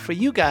 Well, for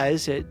you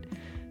guys, it's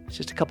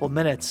just a couple of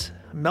minutes.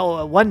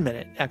 1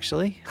 minute,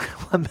 actually.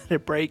 1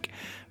 minute break.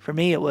 For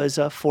me, it was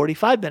a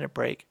 45-minute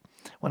break.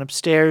 Went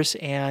upstairs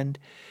and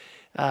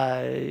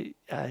had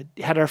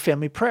our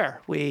family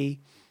prayer. We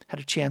had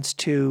a chance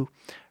to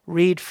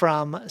read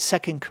from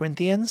 2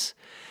 Corinthians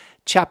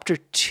chapter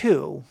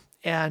 2.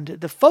 And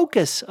the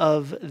focus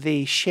of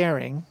the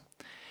sharing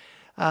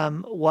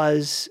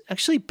was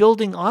actually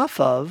building off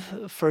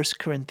of 1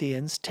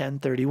 Corinthians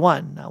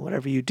 10:31. Now,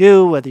 whatever you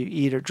do, whether you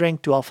eat or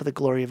drink, do all for the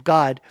glory of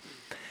God.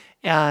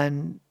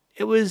 And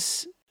it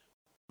was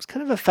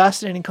kind of a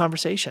fascinating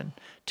conversation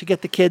to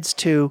get the kids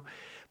to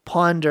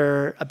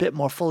ponder a bit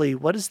more fully.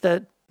 What does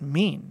that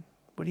mean?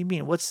 What do you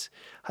mean?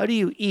 How do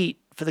you eat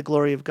for the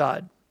glory of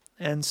God?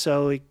 And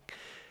so it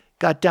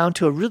got down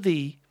to a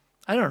really,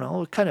 I don't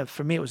know,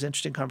 for me, it was an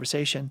interesting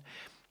conversation.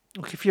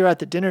 If you're at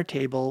the dinner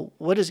table,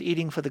 what does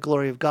eating for the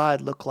glory of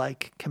God look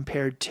like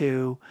compared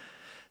to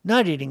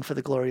not eating for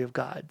the glory of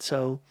God?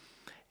 So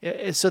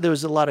there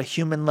was a lot of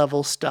human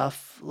level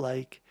stuff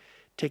like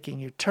taking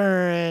your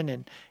turn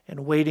and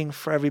waiting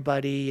for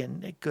everybody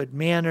and good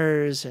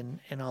manners and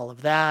all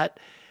of that.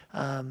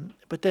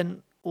 But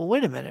then, well,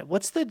 wait a minute.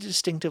 What's the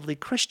distinctively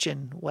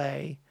Christian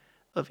way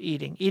of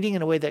eating? Eating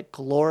in a way that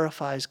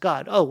glorifies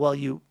God. Oh, well,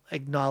 you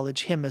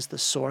acknowledge Him as the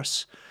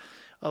source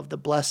of the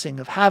blessing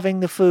of having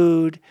the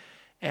food.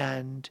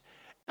 And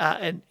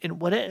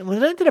what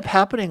ended up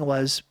happening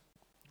was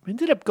we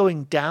ended up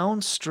going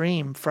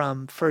downstream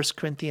from 1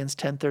 Corinthians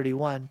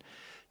 10:31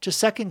 to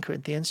 2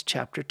 Corinthians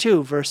chapter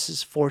 2,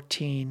 verses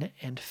 14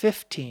 and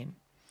 15,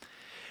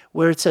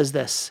 where it says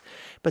this: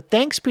 "But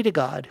thanks be to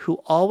God,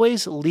 who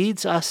always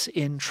leads us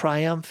in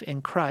triumph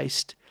in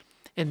Christ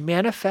and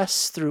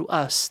manifests through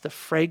us the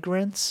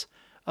fragrance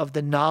of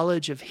the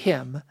knowledge of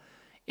Him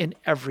in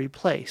every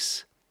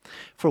place.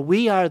 For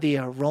we are the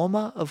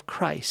aroma of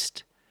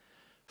Christ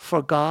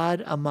for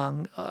God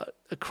among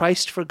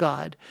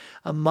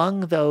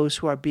those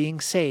who are being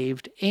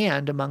saved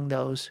and among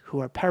those who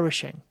are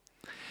perishing."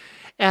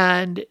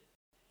 And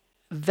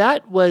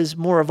that was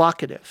more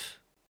evocative,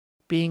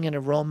 being an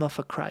aroma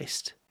for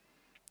Christ.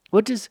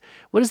 What is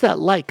that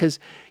like? Because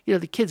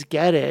the kids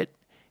get it.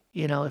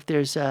 If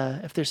there's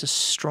a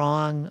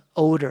strong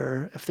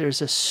odor, if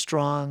there's a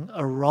strong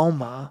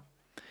aroma,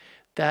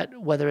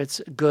 that whether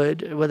it's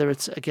good, whether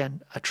it's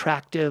again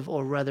attractive,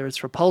 or whether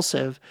it's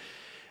repulsive,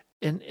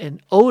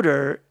 an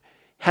odor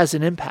has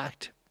an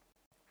impact.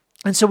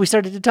 And so we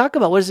started to talk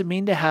about, what does it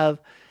mean to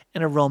have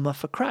an aroma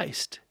for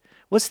Christ?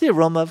 What's the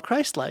aroma of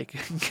Christ like?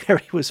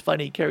 Carrie was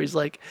funny. Carrie's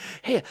like,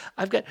 "Hey,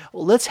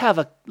 let's have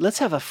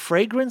a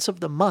fragrance of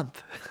the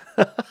month."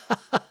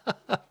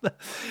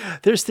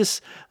 There's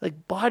this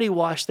like body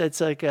wash that's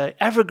like a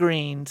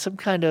evergreen, some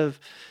kind of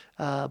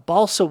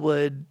balsa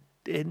wood,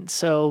 and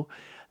so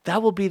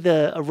that will be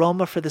the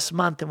aroma for this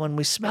month. And when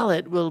we smell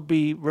it, we'll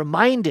be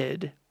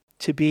reminded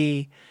to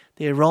be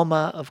the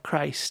aroma of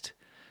Christ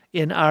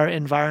in our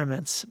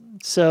environments.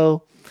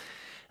 So,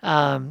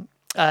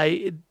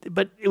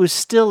 but it was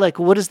still like,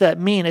 what does that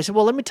mean? I said,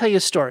 well, let me tell you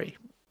a story.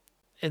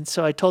 And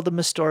so I told them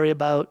a story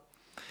about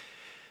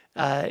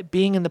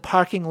being in the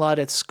parking lot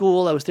at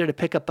school. I was there to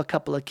pick up a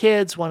couple of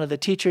kids. One of the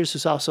teachers,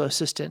 who's also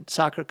assistant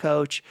soccer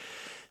coach,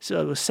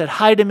 So said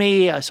hi to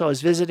me. So I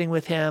was visiting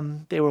with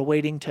him. They were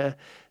waiting to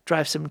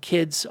drive some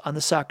kids on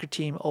the soccer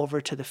team over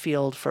to the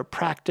field for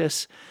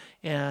practice.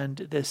 And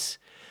this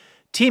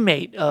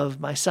teammate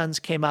of my son's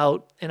came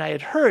out, and I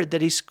had heard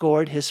that he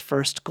scored his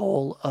first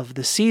goal of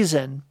the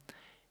season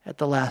at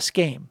the last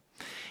game.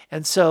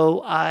 And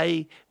so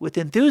I, with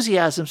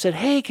enthusiasm, said,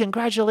 "Hey,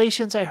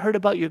 congratulations. I heard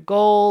about your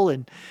goal,"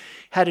 and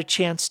had a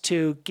chance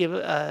to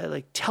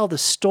tell the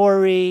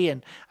story.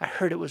 And I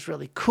heard it was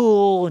really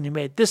cool. And you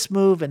made this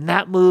move and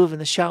that move, and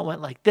the shot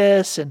went like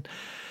this.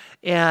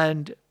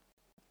 And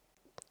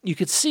you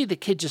could see the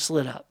kid just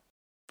lit up.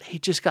 He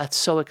just got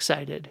so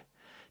excited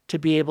to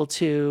be able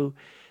to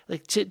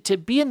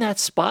be in that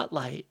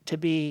spotlight, to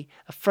be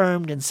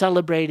affirmed and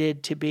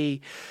celebrated, to be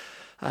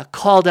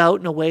called out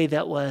in a way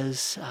that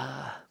was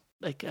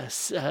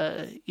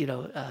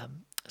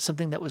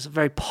something that was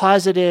very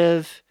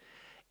positive.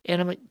 And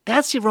I'm like,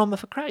 that's the aroma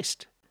for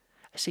Christ.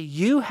 I say,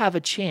 you have a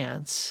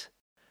chance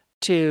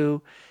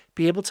to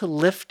be able to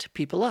lift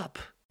people up,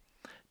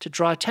 to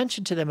draw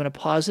attention to them in a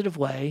positive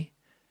way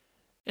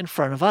in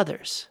front of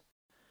others.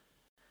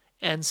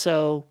 And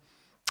so,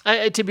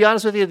 to be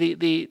honest with you,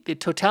 the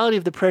totality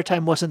of the prayer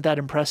time wasn't that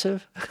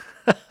impressive.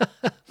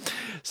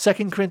 2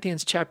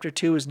 Corinthians chapter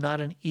 2 is not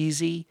an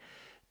easy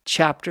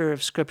chapter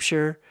of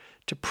Scripture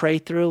to pray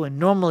through, and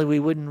normally we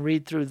wouldn't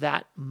read through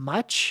that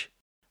much,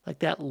 like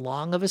that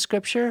long of a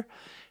Scripture,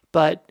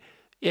 but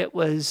it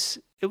was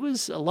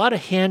a lot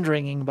of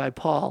hand-wringing by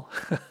Paul.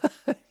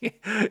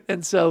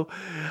 And so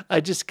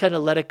I just kind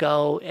of let it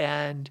go,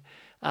 and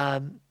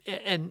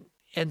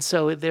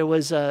so it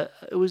was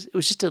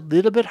just a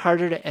little bit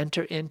harder to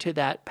enter into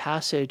that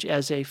passage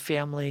as a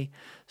family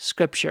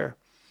Scripture.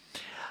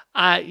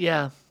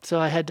 So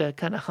I had to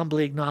kind of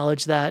humbly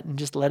acknowledge that and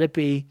just let it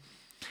be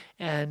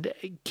and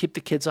keep the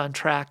kids on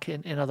track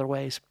in other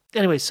ways.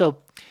 Anyway, so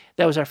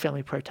that was our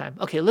family prayer time.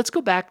 Okay, let's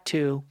go back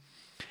to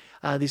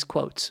these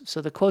quotes.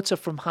 So the quotes are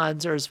from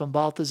Hans Urs von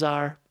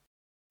Balthasar.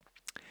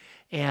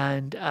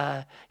 And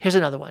here's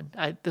another one.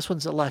 This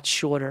one's a lot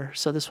shorter.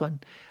 So this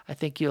one, I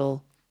think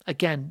you'll,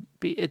 again,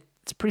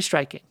 it's pretty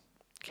striking.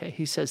 Okay,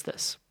 he says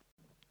this: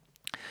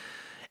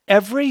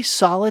 "Every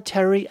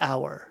solitary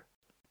hour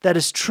that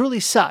is truly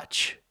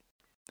such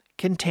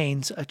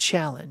contains a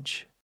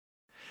challenge.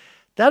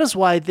 That is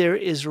why there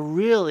is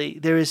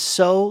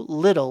so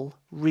little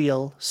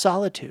real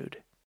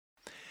solitude.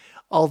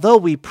 Although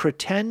we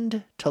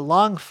pretend to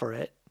long for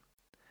it,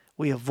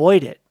 we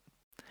avoid it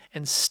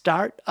and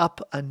start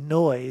up a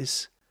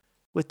noise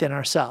within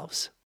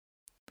ourselves."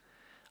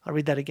 I'll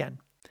read that again.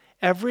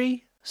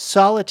 Every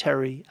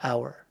solitary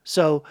hour.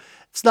 So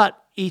it's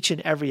not each and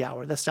every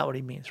hour. That's not what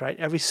he means, right?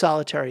 Every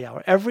solitary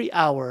hour. Every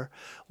hour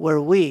where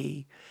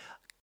we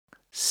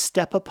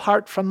step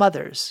apart from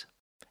others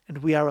and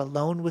we are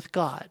alone with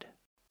God.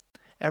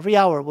 Every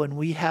hour when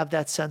we have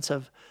that sense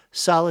of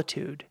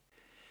solitude,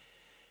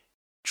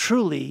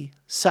 truly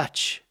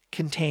such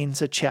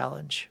contains a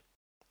challenge.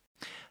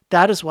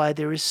 That is why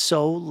there is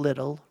so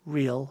little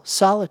real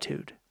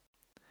solitude.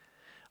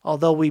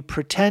 Although we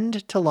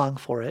pretend to long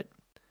for it,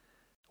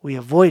 we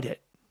avoid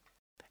it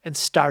and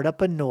start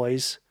up a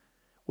noise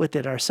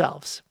within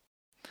ourselves.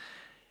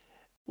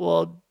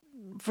 Well,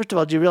 first of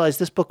all, do you realize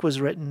this book was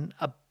written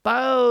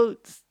about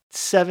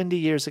 70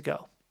 years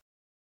ago?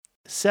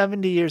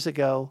 70 years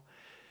ago,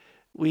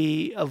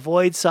 we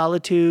avoid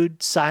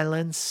solitude,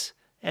 silence,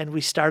 and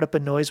we start up a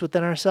noise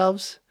within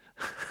ourselves.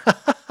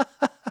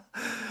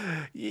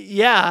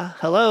 Yeah,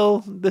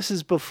 hello. This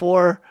is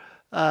before,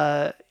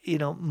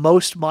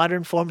 most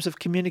modern forms of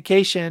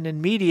communication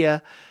and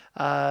media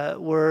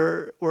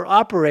were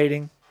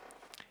operating.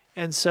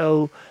 And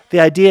so the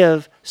idea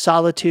of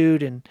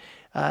solitude and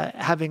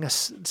having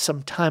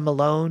some time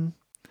alone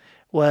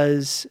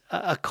was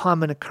a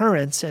common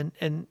occurrence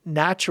and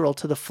natural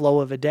to the flow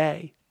of a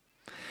day.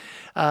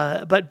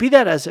 But be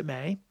that as it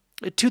may,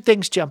 two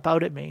things jump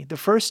out at me. The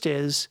first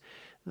is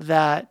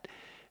that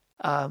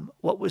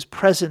what was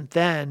present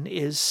then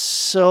is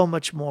so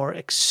much more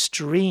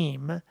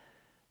extreme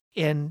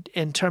in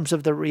terms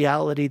of the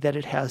reality that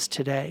it has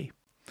today,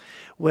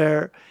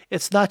 where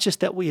it's not just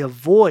that we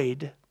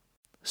avoid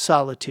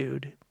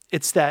solitude,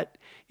 it's that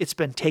it's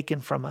been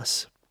taken from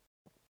us.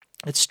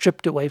 It's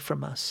stripped away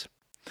from us.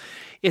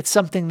 It's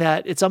something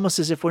that it's almost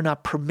as if we're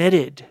not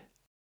permitted.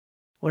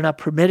 We're not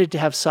permitted to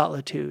have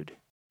solitude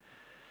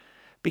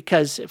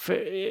because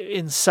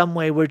in some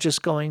way we're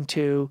just going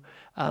to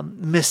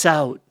miss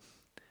out.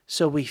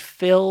 So we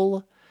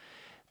fill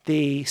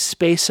the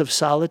space of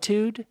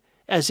solitude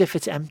as if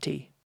it's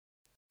empty,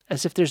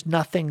 as if there's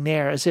nothing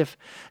there, as if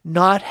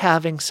not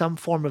having some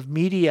form of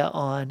media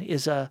on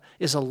is a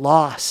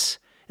loss.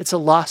 It's a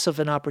loss of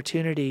an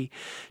opportunity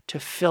to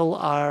fill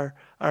our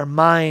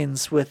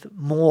minds with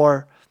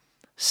more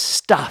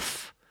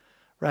stuff,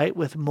 right?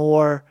 With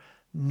more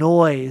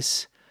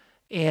noise.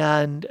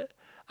 And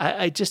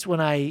I just,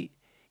 when I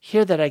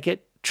hear that, I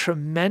get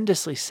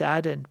tremendously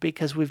saddened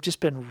because we've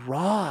just been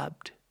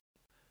robbed.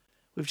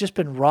 We've just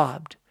been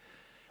robbed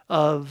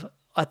of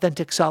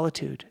authentic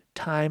solitude,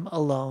 time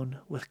alone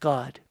with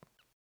God.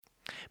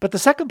 But the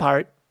second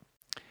part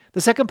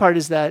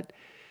is that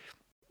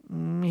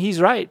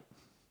he's right.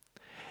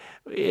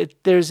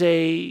 There's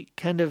a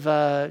kind of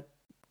a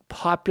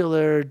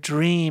popular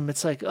dream.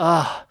 It's like,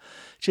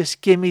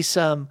 just give me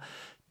some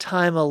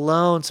time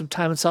alone, some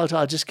time in solitude.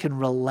 I just can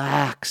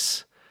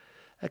relax.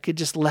 I could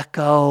just let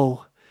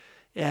go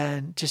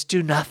and just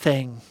do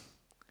nothing,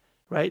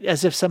 right?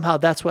 As if somehow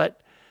that's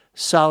what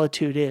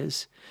solitude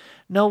is.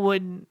 No,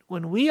 when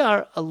we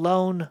are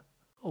alone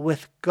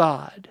with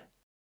God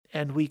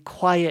and we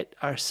quiet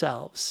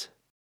ourselves,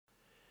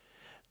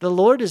 the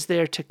Lord is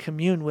there to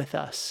commune with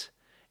us.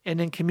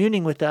 And in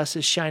communing with us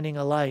is shining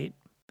a light,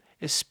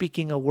 is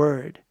speaking a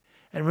word.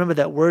 And remember,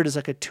 that word is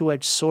like a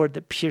two-edged sword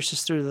that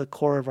pierces through the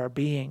core of our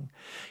being.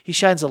 He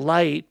shines a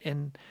light,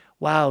 and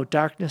wow,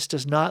 darkness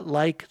does not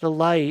like the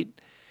light.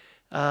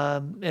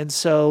 And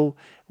so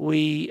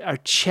we are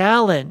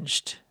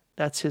challenged.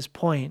 That's his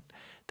point,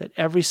 that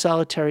every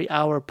solitary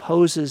hour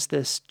poses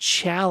this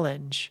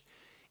challenge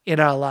in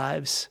our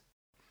lives.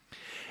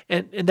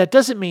 And that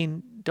doesn't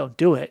mean don't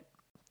do it.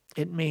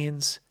 It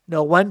means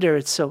no wonder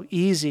it's so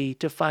easy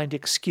to find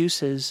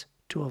excuses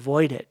to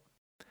avoid it.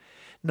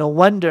 No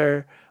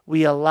wonder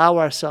we allow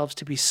ourselves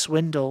to be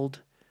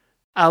swindled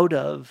out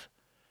of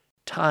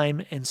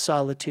time and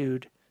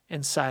solitude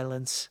and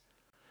silence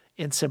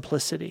and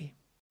simplicity.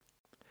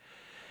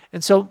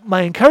 And so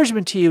my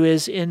encouragement to you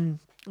is, in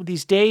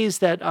these days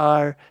that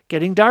are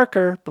getting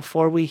darker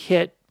before we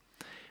hit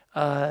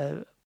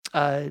the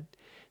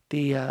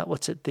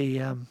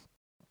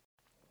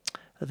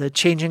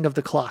changing of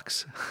the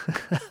clocks.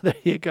 There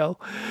you go.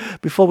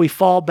 Before we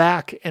fall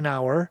back an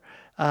hour,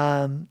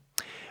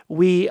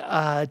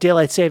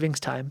 daylight savings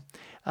time.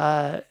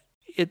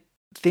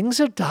 Things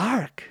are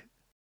dark,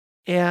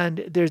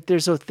 and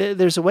there's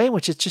a way in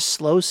which it just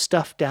slows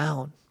stuff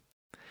down.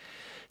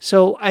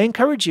 So I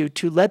encourage you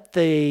to let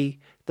the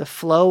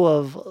flow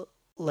of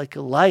like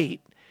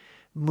light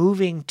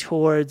moving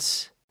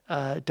towards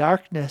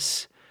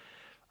darkness.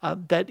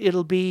 That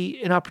it'll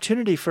be an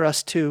opportunity for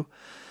us to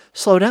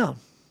slow down,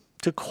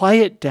 to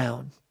quiet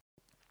down,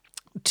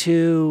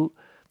 to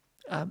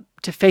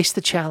face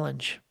the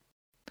challenge.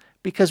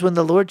 Because when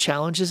the Lord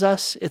challenges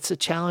us, it's a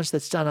challenge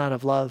that's done out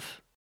of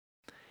love.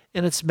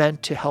 And it's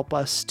meant to help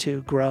us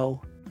to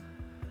grow.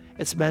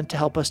 It's meant to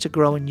help us to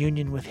grow in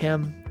union with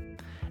Him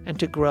and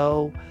to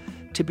grow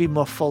to be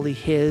more fully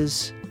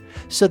His,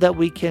 so that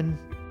we can,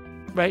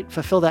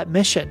 fulfill that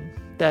mission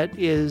that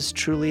is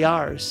truly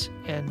ours.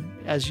 And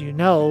as you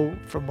know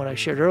from what I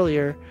shared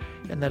earlier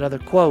in that other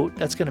quote,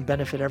 that's going to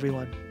benefit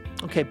everyone.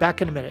 Okay,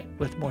 back in a minute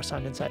with more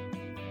Sound Insight.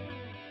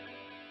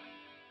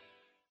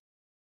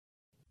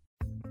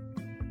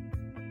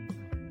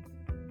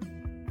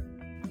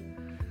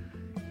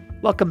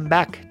 Welcome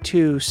back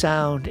to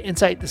Sound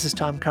Insight. This is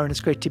Tom Curran.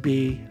 It's great to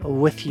be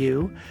with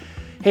you.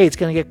 Hey, it's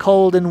going to get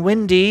cold and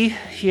windy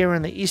here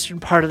in the eastern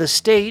part of the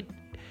state.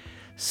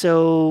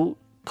 So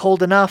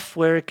cold enough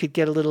where it could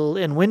get a little,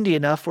 and windy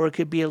enough where it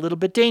could be a little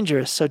bit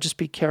dangerous. So just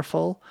be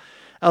careful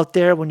out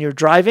there when you're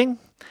driving.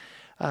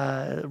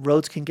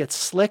 Roads can get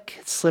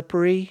slick,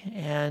 slippery,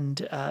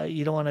 and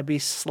you don't want to be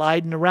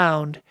sliding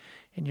around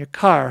in your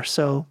car.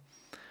 So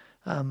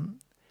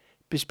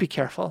just be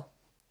careful.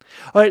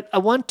 All right, I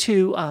want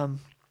to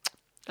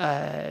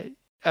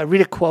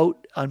read a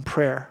quote on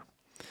prayer,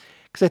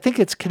 because I think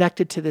it's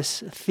connected to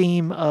this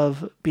theme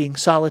of being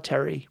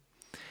solitary.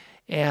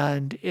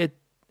 And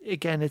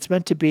it's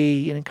meant to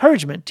be an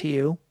encouragement to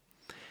you.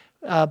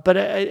 But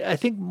I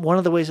think one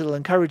of the ways it'll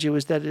encourage you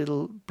is that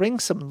it'll bring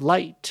some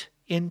light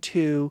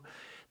into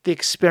the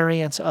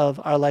experience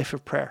of our life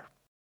of prayer.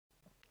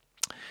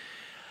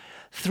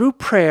 Through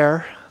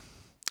prayer,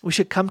 we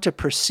should come to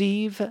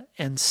perceive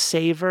and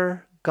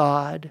savor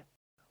God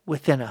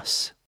within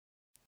us.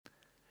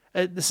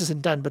 This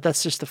isn't done, but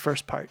that's just the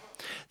first part.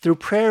 Through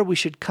prayer, we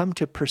should come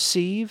to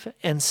perceive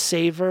and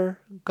savor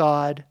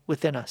God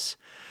within us.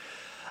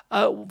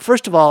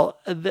 First of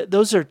all,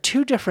 those are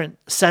two different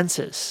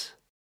senses.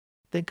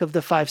 Think of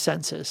the five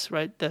senses,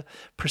 right? The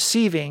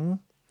perceiving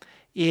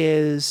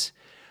is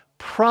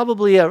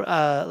probably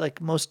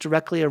most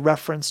directly a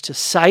reference to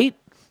sight,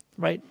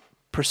 right?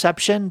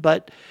 Perception,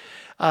 but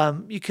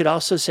you could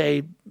also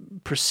say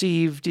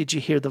perceive. Did you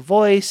hear the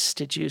voice?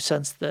 Did you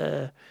sense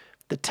the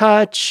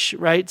touch,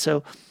 right?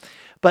 So,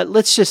 but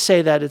let's just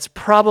say that it's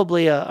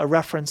probably a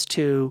reference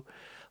to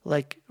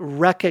like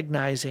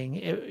recognizing,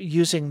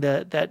 using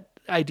that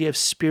idea of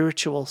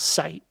spiritual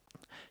sight.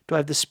 Do I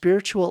have the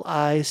spiritual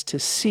eyes to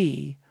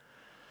see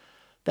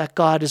that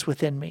God is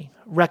within me,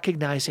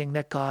 recognizing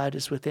that God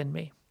is within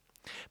me?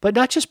 But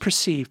not just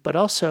perceive, but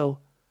also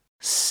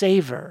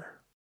savor.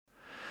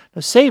 Now,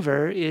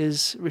 savor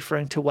is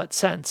referring to what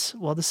sense?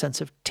 Well, the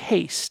sense of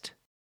taste.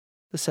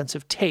 The sense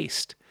of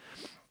taste.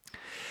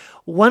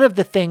 One of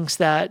the things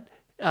that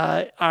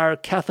our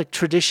Catholic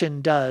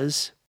tradition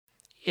does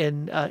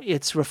in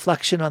its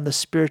reflection on the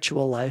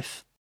spiritual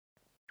life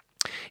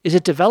is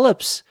it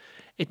develops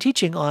a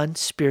teaching on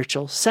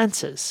spiritual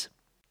senses.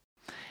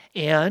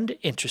 And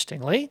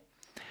interestingly,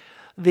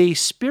 the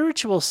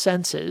spiritual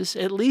senses,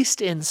 at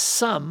least in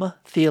some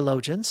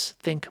theologians,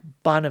 think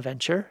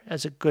Bonaventure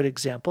as a good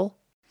example,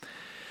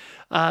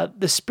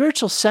 the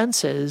spiritual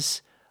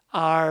senses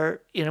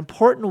are an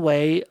important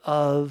way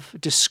of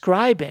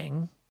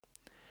describing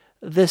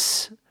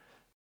this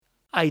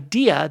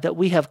idea that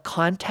we have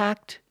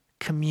contact,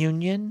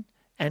 communion,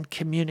 and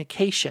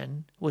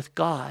communication with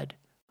God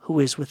who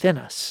is within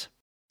us.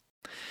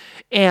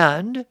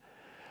 And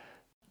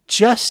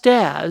just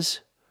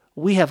as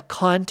we have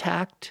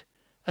contact,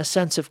 a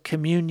sense of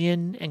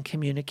communion and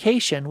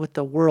communication with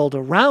the world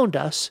around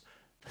us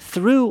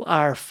through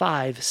our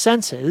five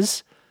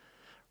senses,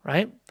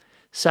 right?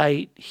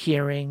 Sight,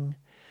 hearing,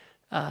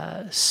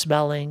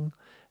 smelling,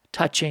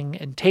 touching,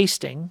 and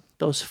tasting,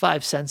 those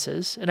five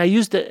senses. And I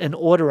used it in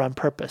order on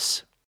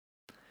purpose.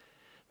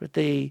 But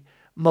the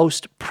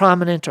most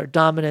prominent or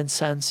dominant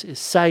sense is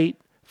sight,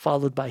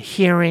 followed by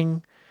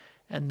hearing,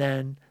 and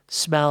then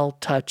smell,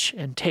 touch,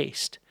 and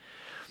taste.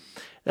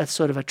 That's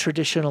sort of a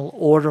traditional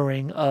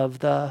ordering of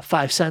the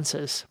five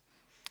senses.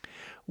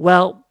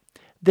 Well,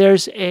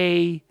 there's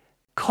a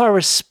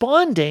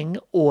corresponding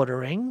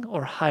ordering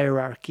or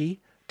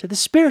hierarchy to the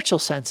spiritual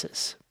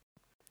senses.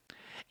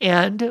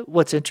 And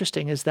what's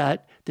interesting is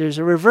that there's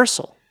a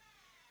reversal.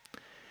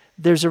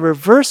 There's a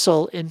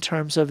reversal in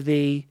terms of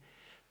the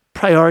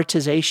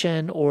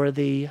prioritization or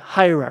the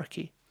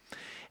hierarchy.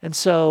 And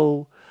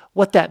so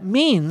what that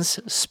means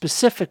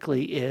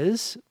specifically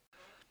is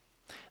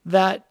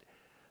that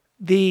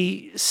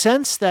the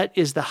sense that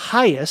is the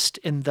highest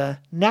in the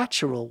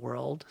natural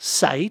world,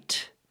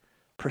 sight,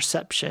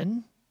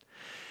 perception,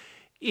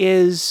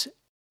 is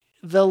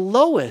the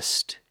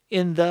lowest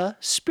in the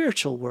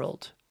spiritual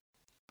world.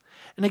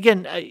 And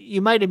again,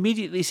 you might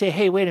immediately say,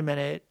 hey, wait a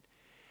minute,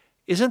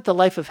 isn't the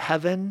life of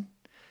heaven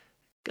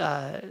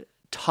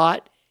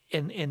taught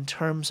in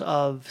terms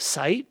of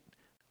sight?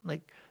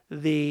 Like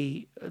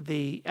the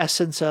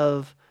essence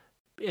of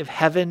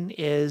heaven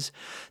is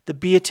the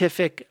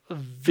beatific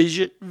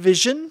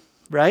vision,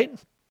 right?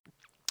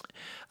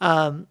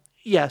 So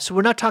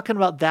we're not talking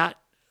about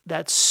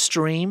that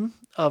stream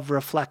of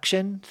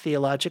reflection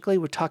theologically.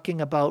 We're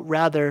talking about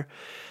rather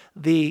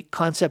the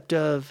concept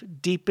of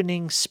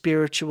deepening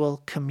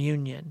spiritual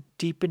communion,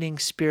 deepening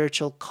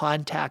spiritual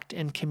contact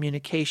and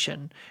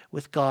communication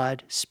with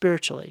God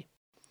spiritually.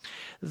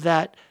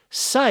 That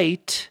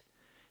sight,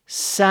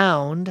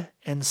 sound,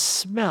 and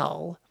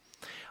smell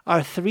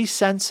are three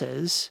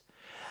senses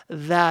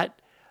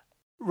that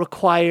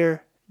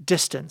require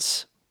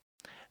distance.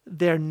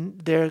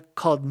 They're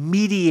called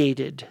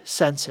mediated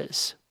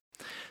senses,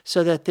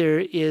 so that there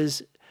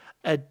is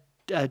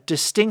a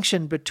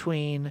distinction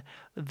between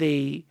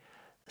the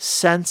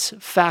sense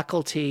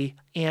faculty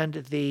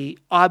and the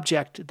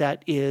object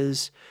that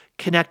is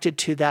connected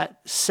to that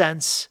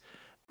sense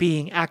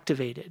being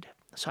activated.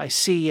 So I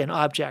see an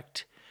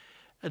object.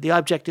 The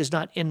object is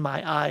not in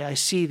my eye. I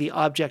see the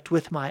object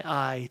with my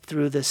eye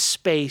through this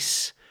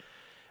space,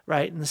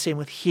 right? And the same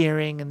with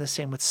hearing and the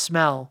same with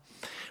smell.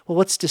 Well,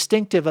 what's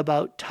distinctive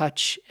about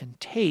touch and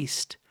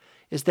taste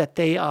is that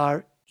they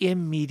are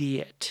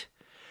immediate,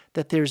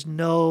 that there's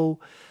no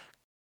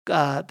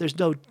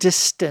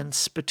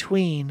distance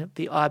between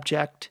the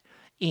object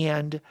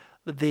and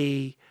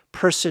the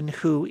person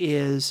who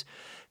is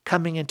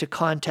coming into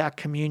contact,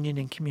 communion,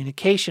 and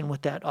communication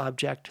with that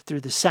object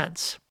through the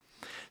sense.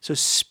 So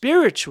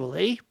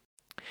spiritually,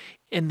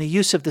 in the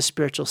use of the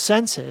spiritual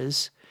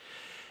senses,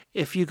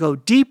 if you go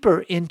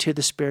deeper into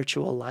the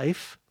spiritual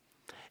life,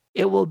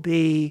 it will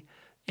be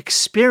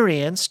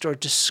experienced or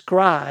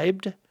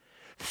described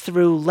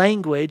through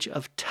language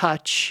of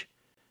touch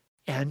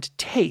and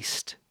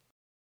taste.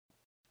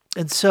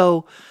 And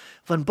so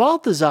von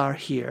Balthasar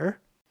here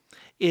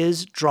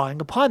is drawing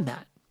upon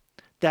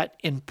that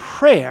in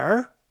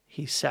prayer,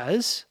 he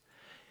says,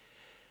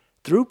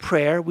 through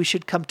prayer, we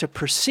should come to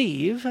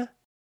perceive,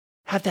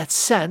 have that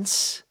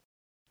sense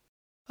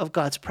of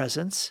God's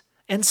presence,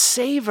 and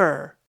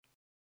savor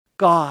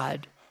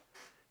God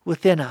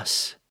within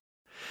us.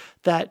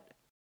 That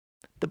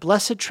the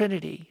Blessed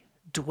Trinity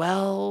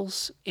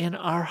dwells in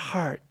our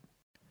heart.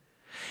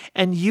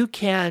 And you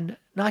can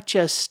not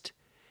just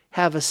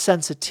have a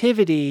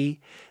sensitivity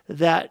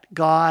that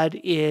God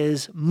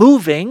is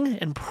moving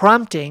and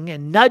prompting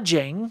and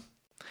nudging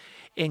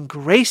and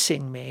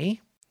gracing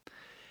me,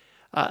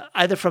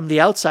 either from the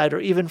outside or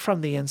even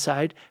from the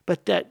inside,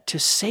 but that to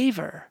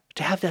savor,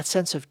 to have that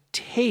sense of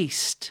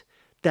taste,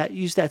 that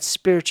use that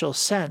spiritual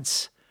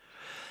sense,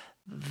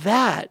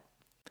 that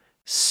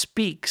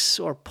speaks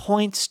or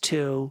points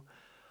to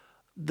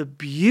the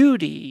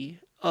beauty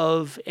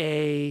of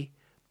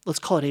let's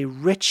call it a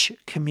rich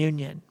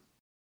communion.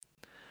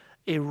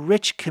 A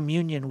rich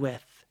communion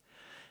with.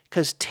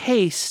 Because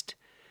taste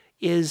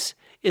is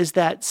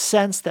that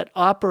sense that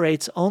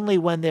operates only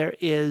when there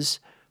is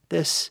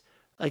this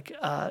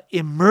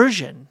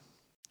immersion,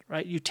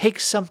 right? You take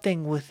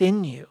something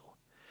within you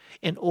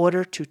in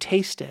order to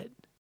taste it.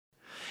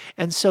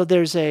 And so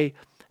there's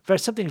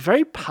something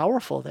very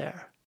powerful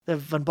there that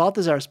von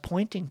Balthasar is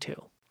pointing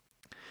to,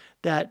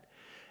 that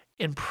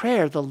in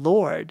prayer, the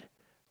Lord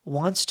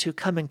wants to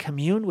come and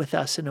commune with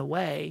us in a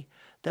way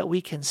that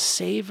we can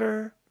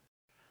savor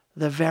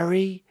the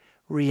very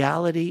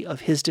reality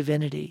of his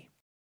divinity.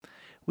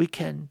 We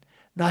can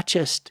not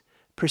just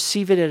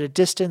perceive it at a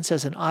distance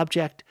as an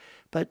object,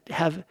 but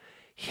have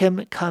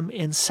him come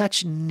in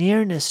such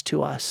nearness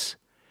to us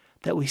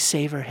that we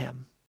savor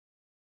him.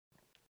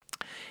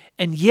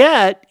 And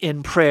yet,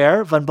 in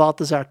prayer, von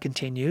Balthasar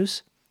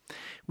continues,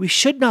 we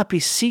should not be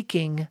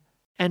seeking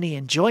any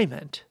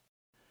enjoyment,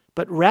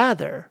 but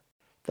rather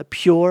the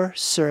pure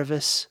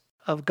service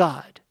of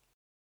God.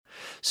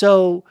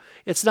 So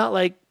it's not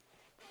like,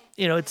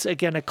 it's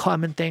again a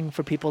common thing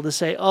for people to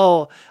say,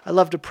 oh, I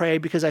love to pray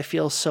because I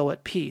feel so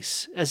at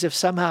peace, as if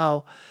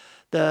somehow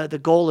the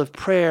goal of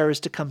prayer is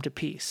to come to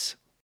peace.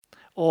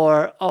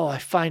 Or, oh, I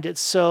find it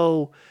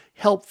so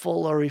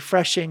helpful or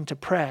refreshing to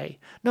pray.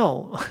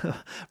 No,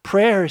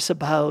 prayer is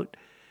about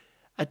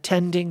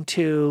attending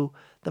to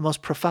the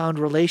most profound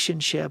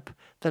relationship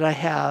that I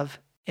have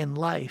in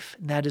life,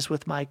 and that is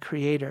with my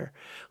Creator,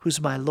 who's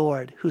my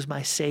Lord, who's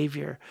my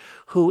Savior,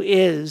 who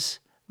is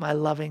my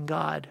loving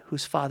God,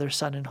 who's Father,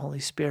 Son, and Holy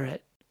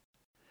Spirit.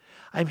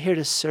 I'm here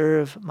to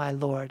serve my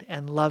Lord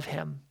and love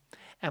him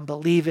and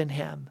believe in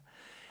him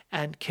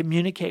and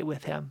communicate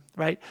with him,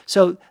 right?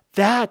 So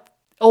that,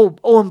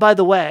 and by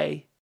the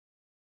way,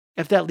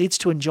 if that leads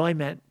to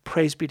enjoyment,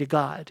 praise be to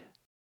God.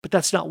 But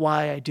that's not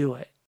why I do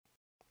it.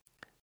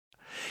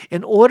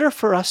 In order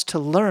for us to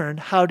learn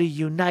how to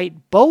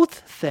unite both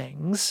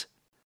things,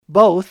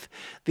 both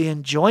the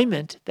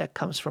enjoyment that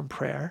comes from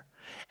prayer,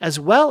 as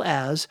well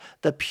as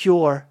the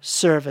pure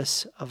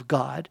service of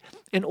God,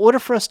 in order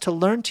for us to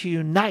learn to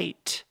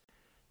unite,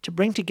 to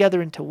bring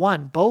together into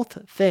one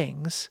both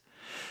things,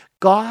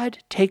 God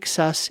takes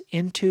us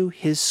into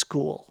his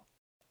school,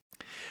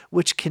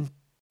 which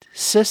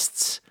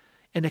consists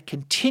in a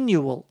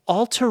continual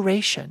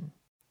alteration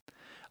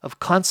of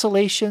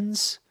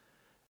consolations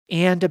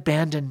and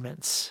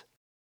abandonments,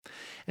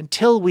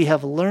 until we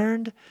have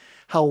learned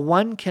how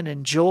one can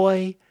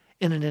enjoy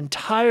in an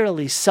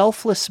entirely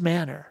selfless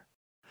manner,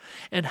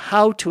 and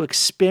how to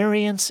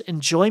experience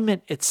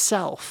enjoyment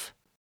itself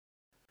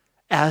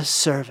as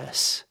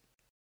service.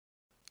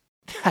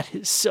 That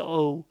is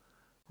so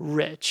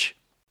rich.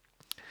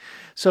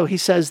 So he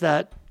says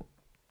that,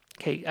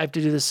 I have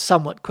to do this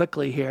somewhat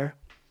quickly here,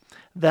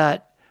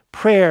 that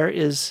prayer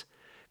is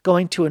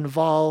going to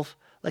involve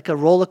like a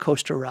roller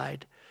coaster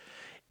ride.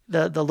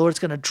 The Lord's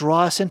going to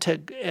draw us into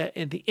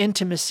the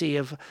intimacy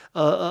of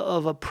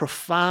a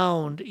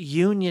profound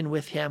union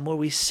with him, where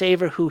we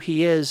savor who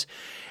he is.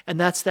 And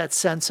that's that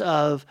sense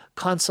of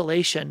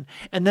consolation.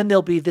 And then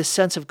there'll be this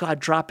sense of God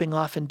dropping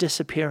off and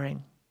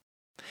disappearing,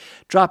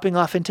 dropping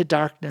off into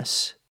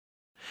darkness.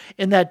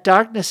 And that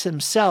darkness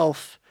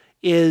himself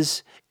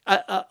is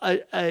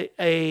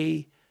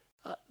the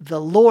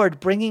Lord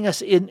bringing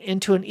us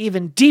into an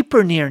even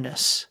deeper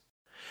nearness.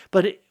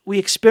 But we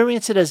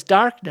experience it as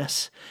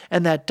darkness,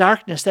 and that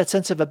darkness, that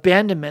sense of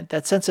abandonment,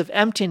 that sense of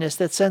emptiness,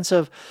 that sense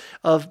of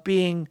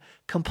being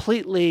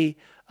completely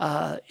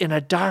in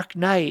a dark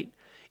night,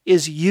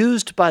 is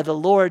used by the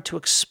Lord to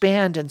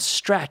expand and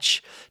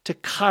stretch, to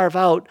carve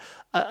out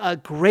a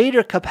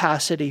greater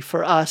capacity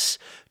for us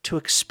to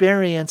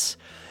experience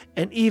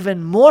an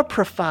even more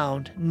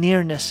profound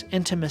nearness,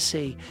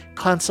 intimacy,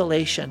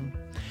 consolation.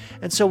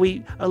 And so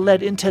we are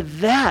led into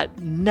that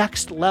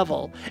next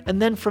level.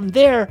 And then from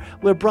there,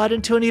 we're brought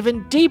into an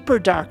even deeper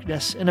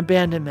darkness and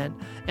abandonment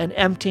and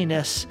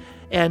emptiness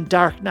and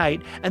dark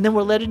night. And then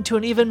we're led into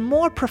an even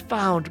more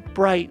profound,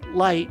 bright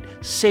light,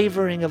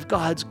 savoring of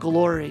God's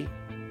glory.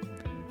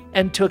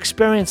 And to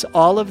experience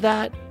all of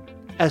that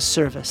as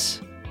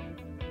service,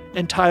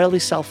 entirely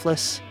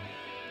selfless,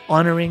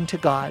 honoring to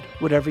God,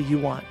 whatever you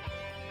want.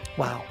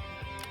 Wow.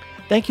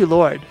 Thank you,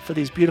 Lord, for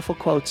these beautiful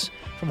quotes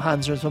from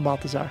Hans Urs von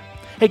Balthasar.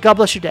 Hey, God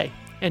bless your day,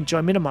 and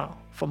join me tomorrow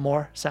for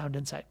more Sound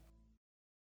Insight.